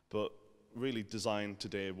 But really design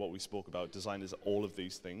today, what we spoke about, design is all of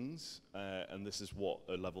these things, and this is what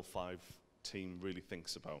a level 5 team really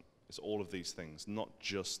thinks about. It's all of these things, not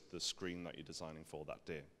just the screen that you're designing for that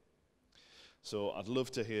day. So I'd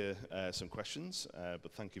love to hear some questions,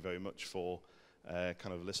 but thank you very much for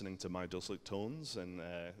kind of listening to my dulcet tones, and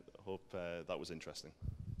hope that was interesting.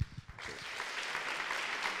 Cheers.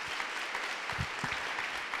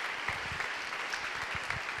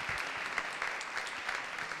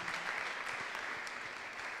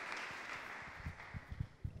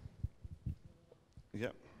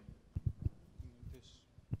 Yeah.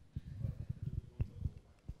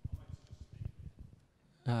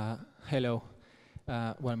 Hello.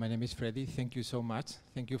 Well, my name is Freddy. Thank you so much.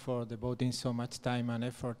 Thank you for devoting so much time and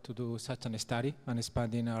effort to do such a study and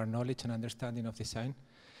expanding our knowledge and understanding of design.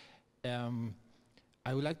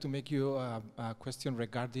 I would like to make you a question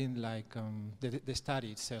regarding like the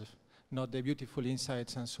study itself, not the beautiful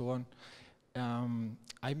insights and so on.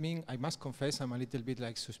 I mean, I must confess I'm a little bit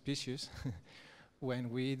like suspicious when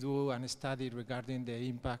we do a study regarding the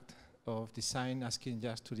impact of design, asking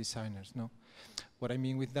just to designers, no? What I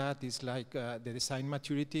mean with that is like the design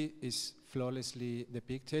maturity is flawlessly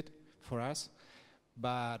depicted for us,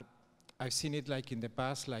 but I've seen it like in the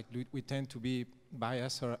past, like we tend to be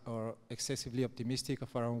biased or excessively optimistic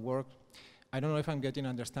of our own work. I don't know if I'm getting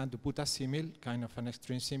understand. To put a simile, kind of an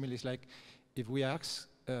extreme simile, is like if we ask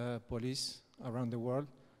police around the world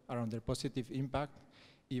around their positive impact,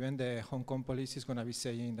 even the Hong Kong police is going to be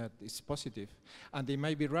saying that it's positive. And they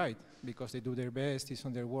might be right, because they do their best, it's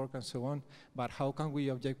on their work and so on, but how can we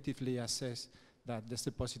objectively assess that there's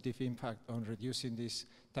a positive impact on reducing this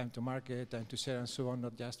time to market, time to share and so on,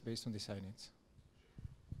 not just based on design needs?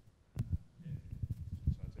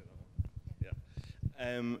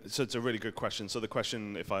 So it's a really good question. So the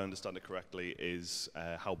question, if I understand it correctly, is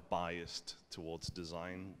how biased towards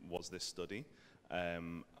design was this study?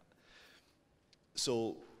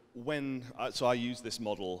 So I use this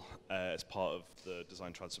model as part of the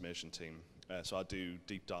design transformation team. So I do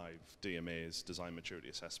deep dive DMAs, design maturity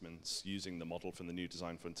assessments, using the model from the New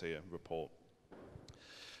Design Frontier report.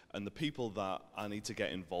 And the people that I need to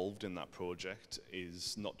get involved in that project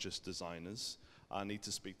is not just designers. I need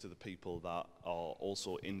to speak to the people that are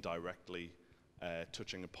also indirectly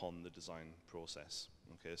touching upon the design process.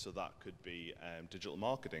 Okay, so that could be digital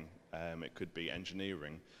marketing, it could be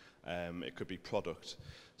engineering, it could be product.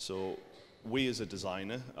 So we as a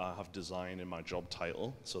designer, I have design in my job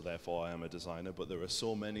title, so therefore I am a designer, but there are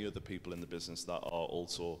so many other people in the business that are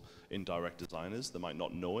also indirect designers. They might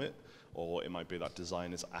not know it, or it might be that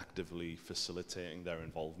design is actively facilitating their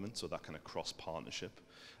involvement, so that kind of cross-partnership.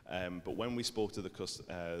 But when we spoke to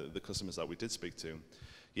the customers that we did speak to,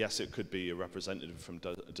 yes, it could be a representative from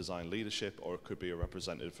design leadership, or it could be a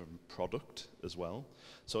representative from product as well.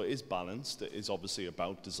 So it is balanced. It is obviously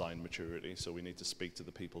about design maturity. So we need to speak to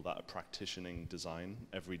the people that are practicing design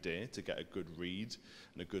every day to get a good read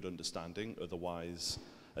and a good understanding. Otherwise,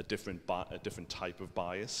 a different type of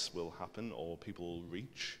bias will happen, or people will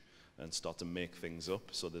reach and start to make things up,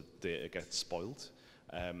 so that data gets spoiled.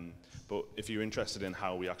 But if you're interested in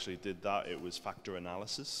how we actually did that, it was factor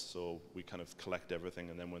analysis. So we kind of collect everything,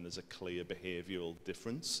 and then when there's a clear behavioral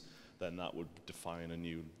difference, then that would define a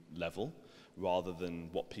new level, rather than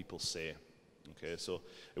what people say. Okay, so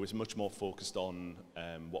it was much more focused on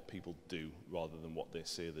what people do, rather than what they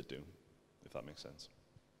say they do, if that makes sense.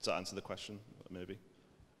 Does that answer the question, maybe?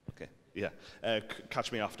 Okay, yeah.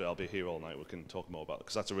 Catch me after, I'll be here all night, we can talk more about it,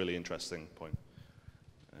 because that's a really interesting point.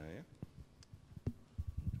 Yeah.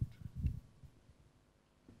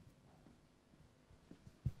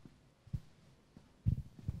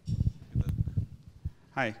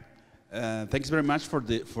 Hi, thanks very much for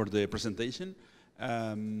the presentation.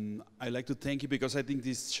 I'd like to thank you because I think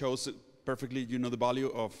this shows perfectly, the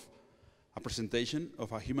value of a presentation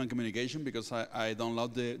of a human communication, because I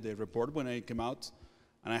downloaded the report when I came out,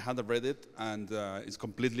 and I had read it, and it's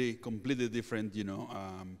completely different,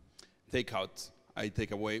 takeout I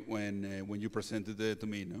take away when you presented it to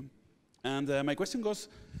me, And my question goes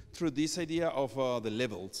through this idea of the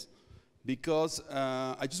levels. Because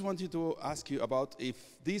I just wanted to ask you about if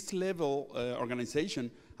this level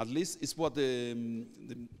organization, at least is what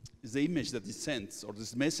is the image that it sends, or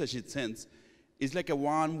this message it sends, is like a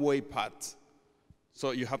one-way path.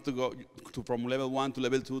 So you have to go from level 1 to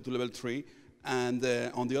level 2 to level 3. And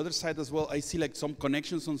on the other side as well, I see like some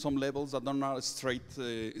connections on some levels that are not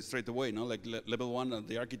straight away, like level 1,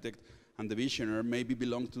 the architect and the visionary maybe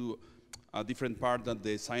belong to a different part than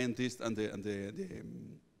the scientist and the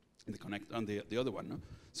connect and the other one.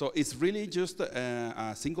 So it's really just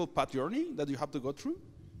a single path journey that you have to go through?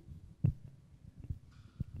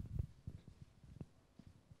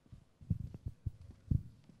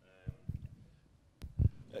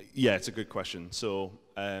 Yeah, it's a good question. So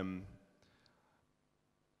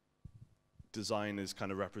design is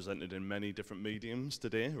kind of represented in many different mediums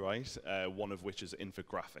today, right? One of which is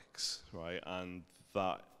infographics, right? And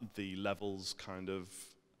that the levels kind of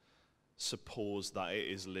suppose that it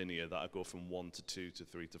is linear, that I go from 1 to 2 to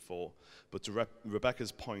 3 to 4. But to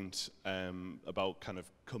Rebecca's point about kind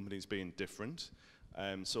of companies being different,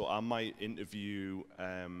 so I might interview,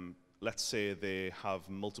 let's say they have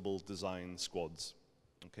multiple design squads,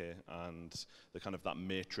 okay, and the kind of that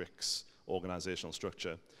matrix organizational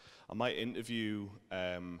structure. I might interview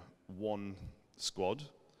one squad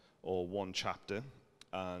or one chapter,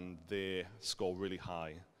 and they score really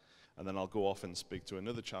high. And then I'll go off and speak to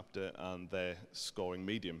another chapter, and they're scoring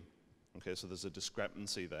medium. Okay, so there's a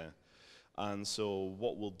discrepancy there. And so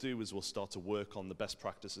what we'll do is we'll start to work on the best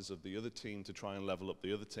practices of the other team to try and level up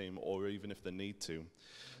the other team, or even if they need to.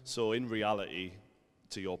 So in reality,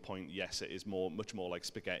 to your point, yes, it is much more like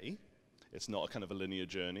spaghetti. It's not a kind of a linear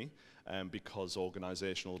journey, because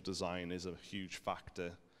organizational design is a huge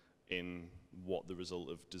factor in what the result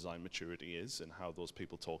of design maturity is and how those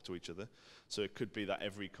people talk to each other. So it could be that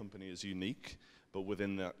every company is unique, but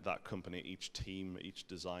within that company, each team, each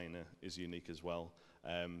designer is unique as well.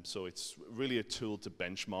 So it's really a tool to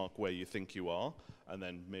benchmark where you think you are, and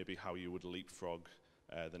then maybe how you would leapfrog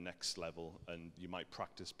the next level. And you might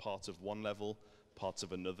practice parts of one level, parts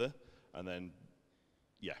of another, and then,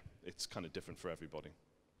 yeah, it's kind of different for everybody.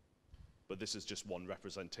 But this is just one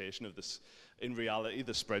representation of this. In reality,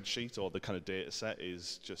 the spreadsheet or the kind of data set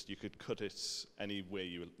is just, you could cut it any way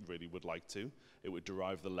you really would like to. It would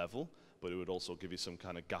derive the level, but it would also give you some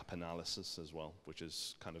kind of gap analysis as well, which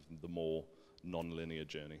is kind of the more non-linear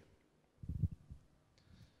journey.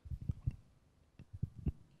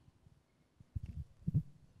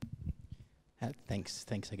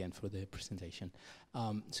 Thanks again for the presentation.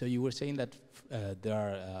 So you were saying that there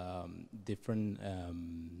are different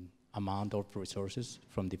amount of resources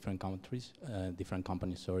from different countries, different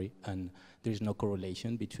companies, sorry, and there is no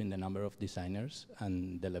correlation between the number of designers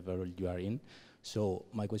and the level you are in. So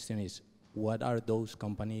my question is, what are those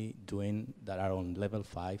companies doing that are on level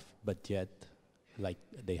 5, but yet like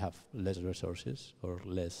they have less resources or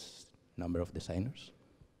less number of designers?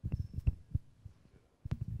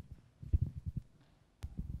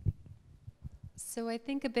 So I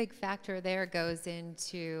think a big factor there goes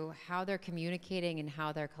into how they're communicating and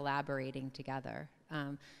how they're collaborating together.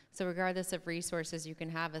 So regardless of resources, you can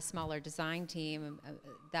have a smaller design team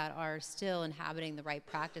that are still inhabiting the right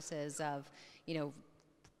practices of,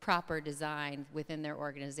 proper design within their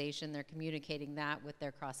organization. They're communicating that with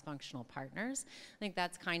their cross-functional partners. I think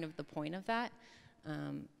that's kind of the point of that.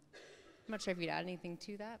 I'm not sure if you'd add anything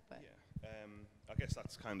to that, but. Yeah, I guess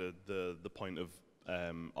that's kind of the point of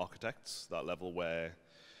architects, that level where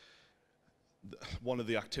one of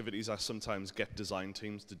the activities I sometimes get design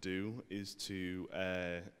teams to do is to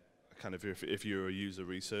kind of, if you're a user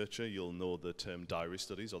researcher, you'll know the term diary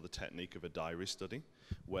studies, or the technique of a diary study,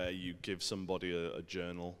 where you give somebody a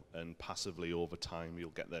journal and passively over time you'll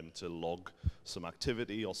get them to log some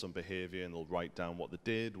activity or some behavior, and they'll write down what they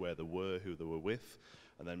did, where they were, who they were with,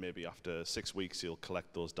 and then maybe after 6 weeks you'll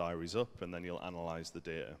collect those diaries up and then you'll analyze the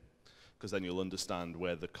data, because then you'll understand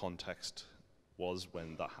where the context was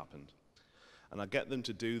when that happened. And I get them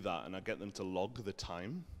to do that, and I get them to log the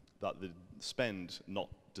time that they spend not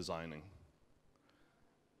designing,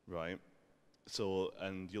 right? So,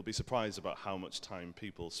 and you'll be surprised about how much time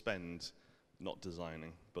people spend not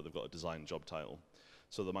designing, but they've got a design job title.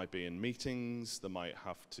 So they might be in meetings, they might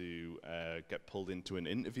have to get pulled into an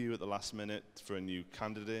interview at the last minute for a new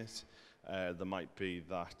candidate. There might be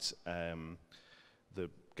that they're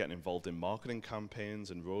getting involved in marketing campaigns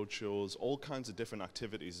and roadshows, all kinds of different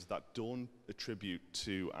activities that don't attribute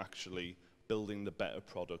to actually building the better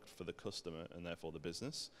product for the customer and therefore the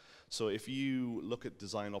business. So if you look at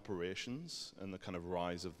design operations and the kind of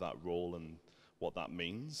rise of that role and what that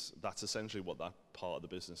means, that's essentially what that part of the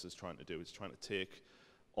business is trying to do. It's trying to take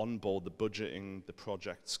on board the budgeting, the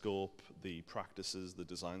project scope, the practices, the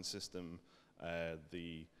design system,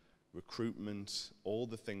 the recruitment, all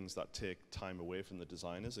the things that take time away from the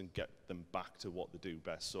designers and get them back to what they do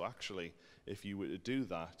best. So actually, if you were to do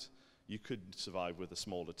that, you could survive with a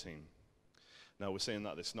smaller team. Now, we're saying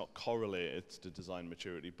that it's not correlated to design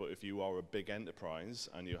maturity, but if you are a big enterprise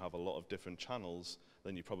and you have a lot of different channels,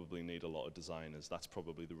 then you probably need a lot of designers. That's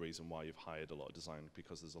probably the reason why you've hired a lot of designers,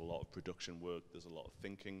 because there's a lot of production work, there's a lot of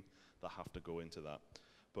thinking that have to go into that.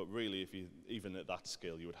 But really, if you, even at that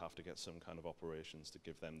scale, you would have to get some kind of operations to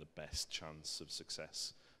give them the best chance of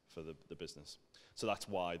success for the business. So that's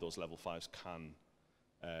why those level 5s can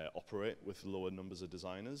operate with lower numbers of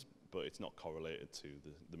designers, but it's not correlated to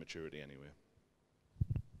the maturity anyway.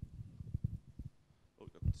 Oh,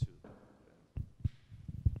 we've got two.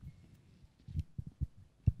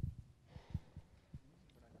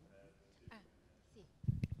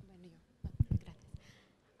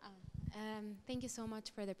 Thank you so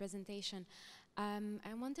much for the presentation.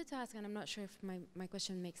 I wanted to ask, and I'm not sure if my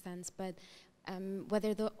question makes sense, but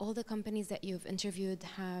whether all the companies that you've interviewed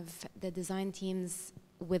have the design teams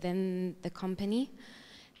within the company,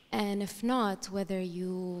 and if not, whether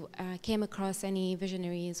you came across any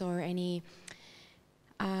visionaries or any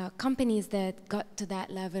companies that got to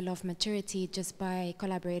that level of maturity just by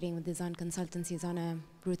collaborating with design consultancies on a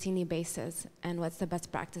routinely basis, and what's the best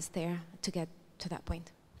practice there to get to that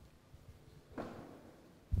point?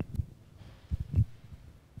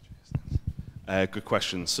 Good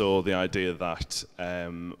question. So the idea that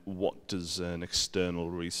what does an external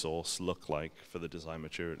resource look like for the design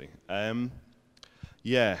maturity?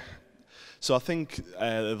 Yeah. So I think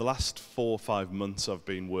the last 4 or 5 months I've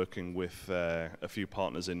been working with a few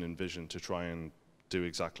partners in InVision to try and do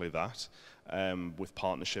exactly that, with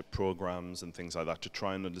partnership programs and things like that, to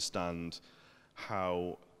try and understand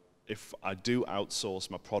how, if I do outsource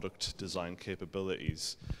my product design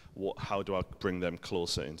capabilities, how do I bring them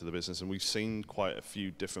closer into the business? And we've seen quite a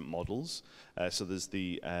few different models. So there's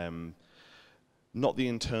the, not the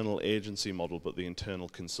internal agency model, but the internal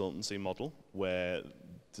consultancy model, where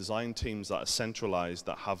design teams that are centralized,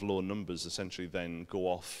 that have low numbers, essentially then go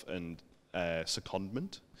off and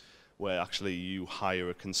secondment, where actually you hire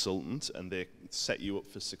a consultant and they set you up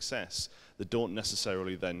for success. They don't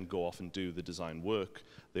necessarily then go off and do the design work.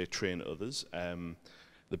 They train others.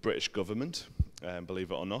 The British government,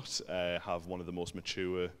 believe it or not, have one of the most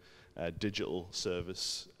mature digital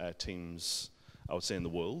service teams, I would say, in the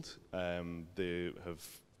world. They have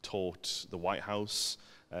taught the White House,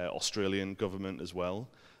 Australian government as well.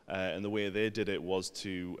 And the way they did it was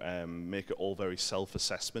to make it all very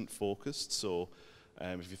self-assessment focused. So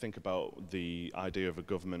if you think about the idea of a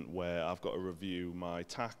government where I've got to review my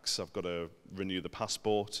tax, I've got to renew the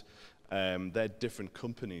passport, they're different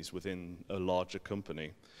companies within a larger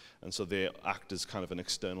company. And so they act as kind of an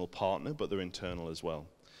external partner, but they're internal as well.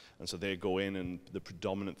 And so they go in, and the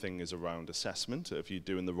predominant thing is around assessment. If you're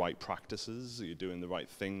doing the right practices, you're doing the right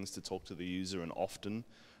things to talk to the user, and often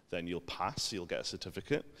then you'll pass, you'll get a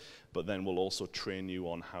certificate. But then we'll also train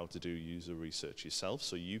you on how to do user research yourself,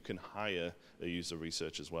 so you can hire a user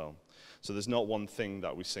research as well. So there's not one thing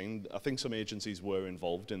that we've seen. I think some agencies were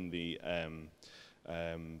involved in the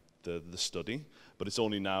study, but it's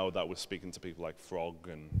only now that we're speaking to people like Frog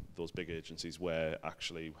and those big agencies where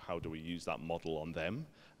actually how do we use that model on them,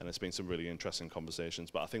 and it's been some really interesting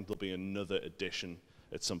conversations. But I think there'll be another edition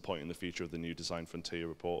at some point in the future of the new Design Frontier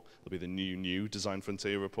report. There'll be the new Design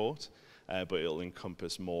Frontier report, but it'll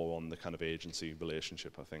encompass more on the kind of agency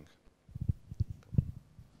relationship, I think.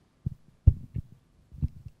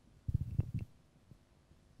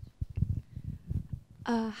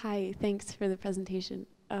 Hi, thanks for the presentation.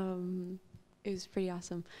 It was pretty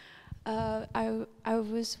awesome. I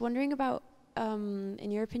was wondering about,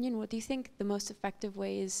 in your opinion, what do you think the most effective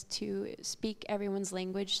way is to speak everyone's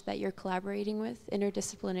language that you're collaborating with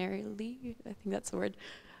interdisciplinarily? I think that's the word.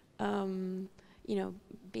 You know,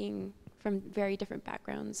 being from very different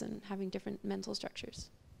backgrounds and having different mental structures.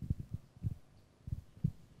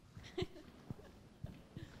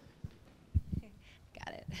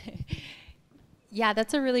 Got it. Yeah,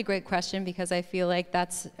 that's a really great question, because I feel like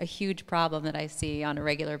that's a huge problem that I see on a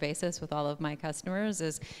regular basis with all of my customers,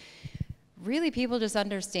 is really people just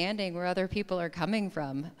understanding where other people are coming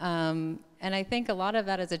from. And I think a lot of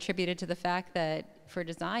that is attributed to the fact that for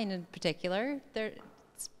design in particular,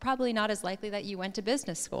 it's probably not as likely that you went to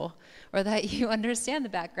business school, or that you understand the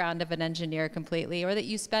background of an engineer completely, or that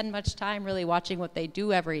you spend much time really watching what they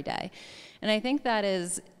do every day. And I think that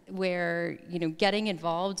is where, you know, getting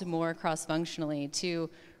involved more cross-functionally to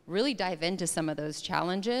really dive into some of those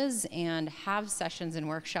challenges and have sessions and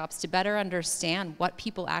workshops to better understand what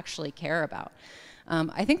people actually care about.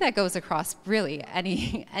 I think that goes across really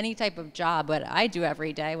any type of job. What I do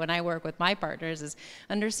every day when I work with my partners is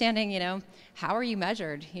understanding, you know, how are you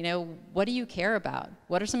measured? You know, what do you care about?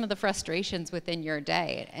 What are some of the frustrations within your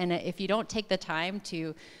day? And if you don't take the time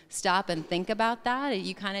to stop and think about that,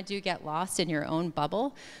 you kind of do get lost in your own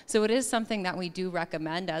bubble. So it is something that we do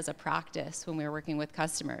recommend as a practice when we're working with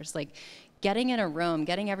customers. Like, getting in a room,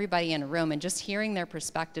 getting everybody in a room and just hearing their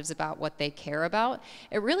perspectives about what they care about,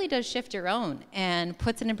 it really does shift your own and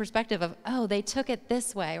puts it in perspective of, oh, they took it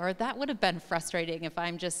this way, or that would have been frustrating if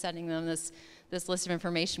I'm just sending them this list of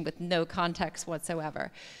information with no context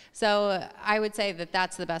whatsoever. So I would say that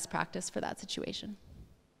that's the best practice for that situation.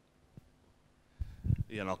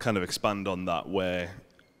 Yeah, and I'll kind of expand on that where,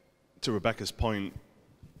 to Rebecca's point,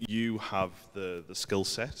 you have the skill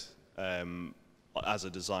set as a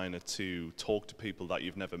designer to talk to people that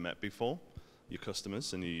you've never met before, your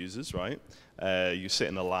customers and your users, right? You sit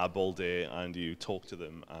in a lab all day and you talk to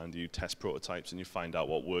them and you test prototypes and you find out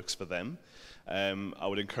what works for them. I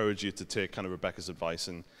would encourage you to take kind of Rebecca's advice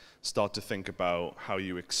and start to think about how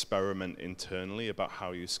you experiment internally, about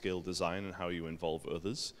how you scale design and how you involve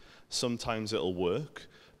others. Sometimes it'll work,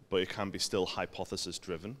 but it can be still hypothesis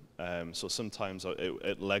driven. So sometimes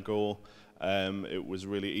at Lego, it was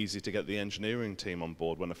really easy to get the engineering team on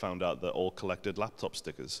board when I found out that all collected laptop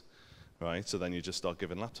stickers. Right, so then you just start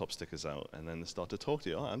giving laptop stickers out, and then they start to talk to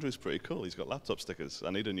you. Oh, Andrew's pretty cool. He's got laptop stickers.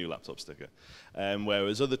 I need a new laptop sticker.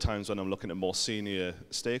 Whereas other times when I'm looking at more senior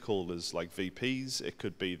stakeholders like VPs, it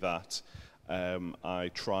could be that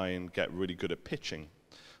I try and get really good at pitching.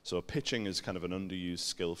 So pitching is kind of an underused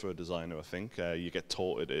skill for a designer, I think. You get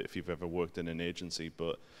taught it if you've ever worked in an agency,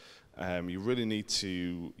 but you really need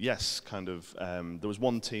to, yes, kind of. There was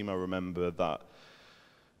one team I remember that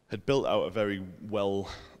had built out a very well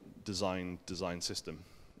design system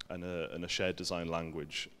and a shared design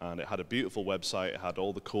language, and it had a beautiful website. It had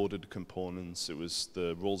all the coded components. It was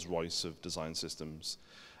the Rolls-Royce of design systems,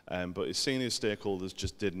 but his senior stakeholders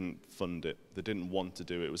just didn't fund it. They didn't want to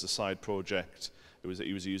do it. It was a side project. He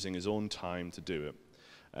was using his own time to do it,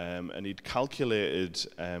 and he'd calculated.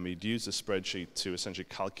 He'd used a spreadsheet to essentially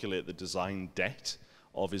calculate the design debt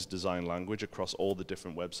of his design language across all the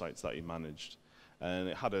different websites that he managed. And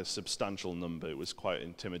it had a substantial number. It was quite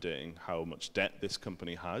intimidating how much debt this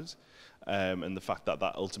company had, and the fact that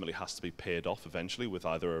that ultimately has to be paid off eventually with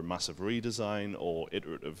either a massive redesign or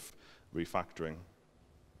iterative refactoring.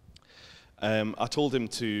 I told him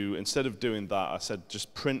to, instead of doing that, I said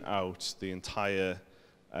just print out the entire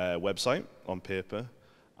website on paper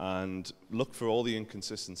and look for all the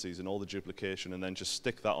inconsistencies and all the duplication, and then just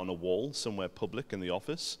stick that on a wall somewhere public in the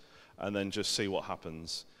office, and then just see what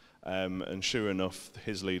happens. And sure enough,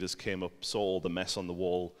 his leaders came up, saw all the mess on the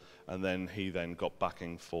wall, and then he then got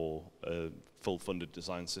backing for a full-funded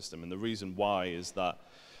design system. And the reason why is that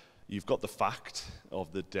you've got the fact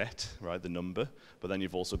of the debt, right, the number, but then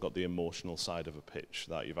you've also got the emotional side of a pitch,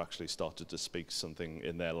 that you've actually started to speak something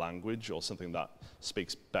in their language or something that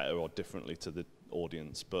speaks better or differently to the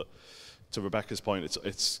audience. But to Rebecca's point,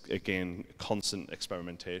 it's again, constant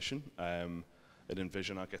experimentation. At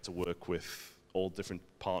InVision, I get to work with all different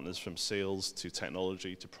partners, from sales to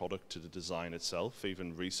technology to product to the design itself,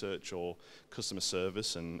 even research or customer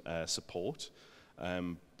service and support.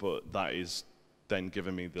 But that is then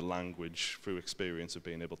giving me the language through experience of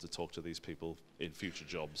being able to talk to these people in future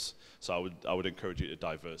jobs. So I would encourage you to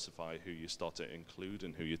diversify who you start to include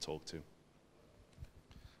and who you talk to.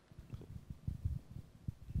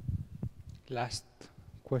 Last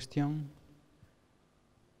question.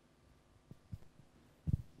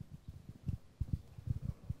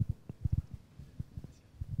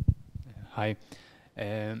 Hi.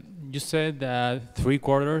 You said that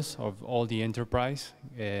 3/4 of all the enterprise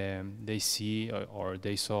they see or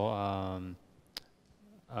they saw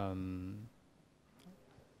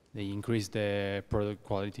they increased the product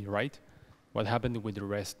quality, right? What happened with the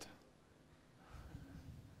rest?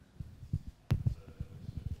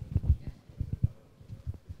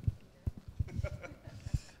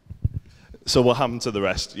 So what happened to the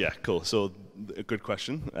rest? Yeah, cool. So a good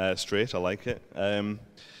question. Straight, I like it.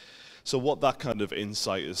 So what that kind of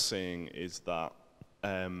insight is saying is that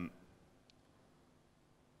the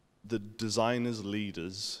designers'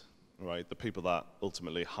 leaders, right, the people that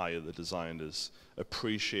ultimately hire the designers,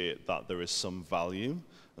 appreciate that there is some value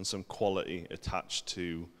and some quality attached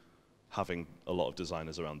to having a lot of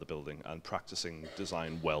designers around the building and practicing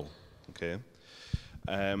design well, okay?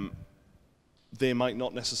 They might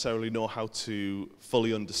not necessarily know how to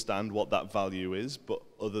fully understand what that value is, but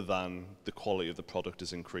other than the quality of the product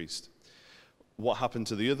is increased. What happened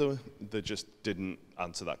to the other? They just didn't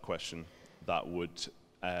answer that question that would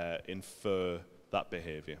infer that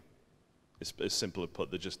behavior. It's simply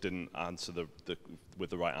put, they just didn't answer with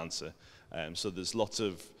the right answer. So there's lots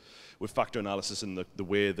of, with factor analysis and the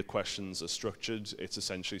way the questions are structured, it's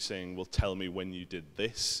essentially saying, well, tell me when you did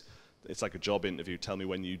this. It's like a job interview. Tell me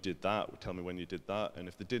when you did that. Tell me when you did that. And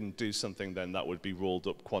if they didn't do something, then that would be rolled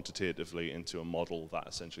up quantitatively into a model that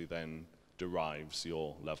essentially then derives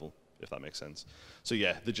your level, if that makes sense. So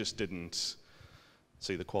yeah, they just didn't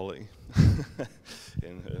see the quality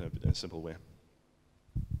in a simple way.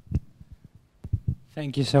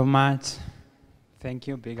 Thank you so much. Thank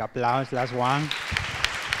you. Big applause. Last one.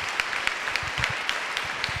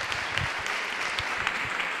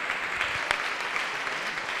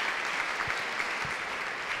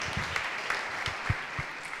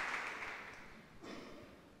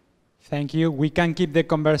 Thank you. We can keep the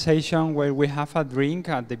conversation where we have a drink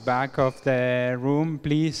at the back of the room.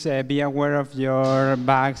 Please be aware of your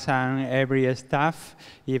bags and every stuff,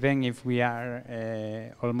 even if we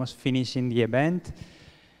are almost finishing the event.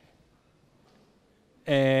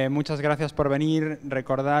 Muchas gracias por venir.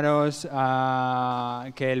 Recordaros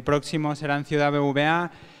que el próximo será en Ciudad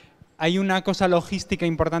BBVA. Hay una cosa logística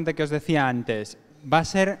importante que os decía antes. Va a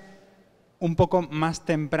ser un poco más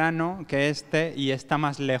temprano que este y está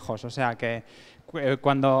más lejos. O sea que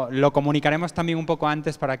cuando lo comunicaremos también un poco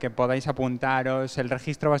antes para que podáis apuntaros. El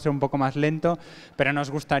registro va a ser un poco más lento, pero nos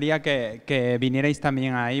gustaría que vinierais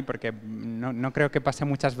también ahí, porque no creo que pase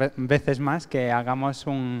muchas veces más que hagamos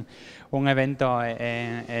un evento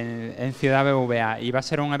en Ciudad BBVA, y va a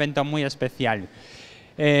ser un evento muy especial.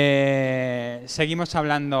 Seguimos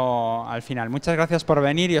hablando al final. Muchas gracias por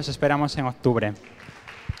venir y os esperamos en octubre.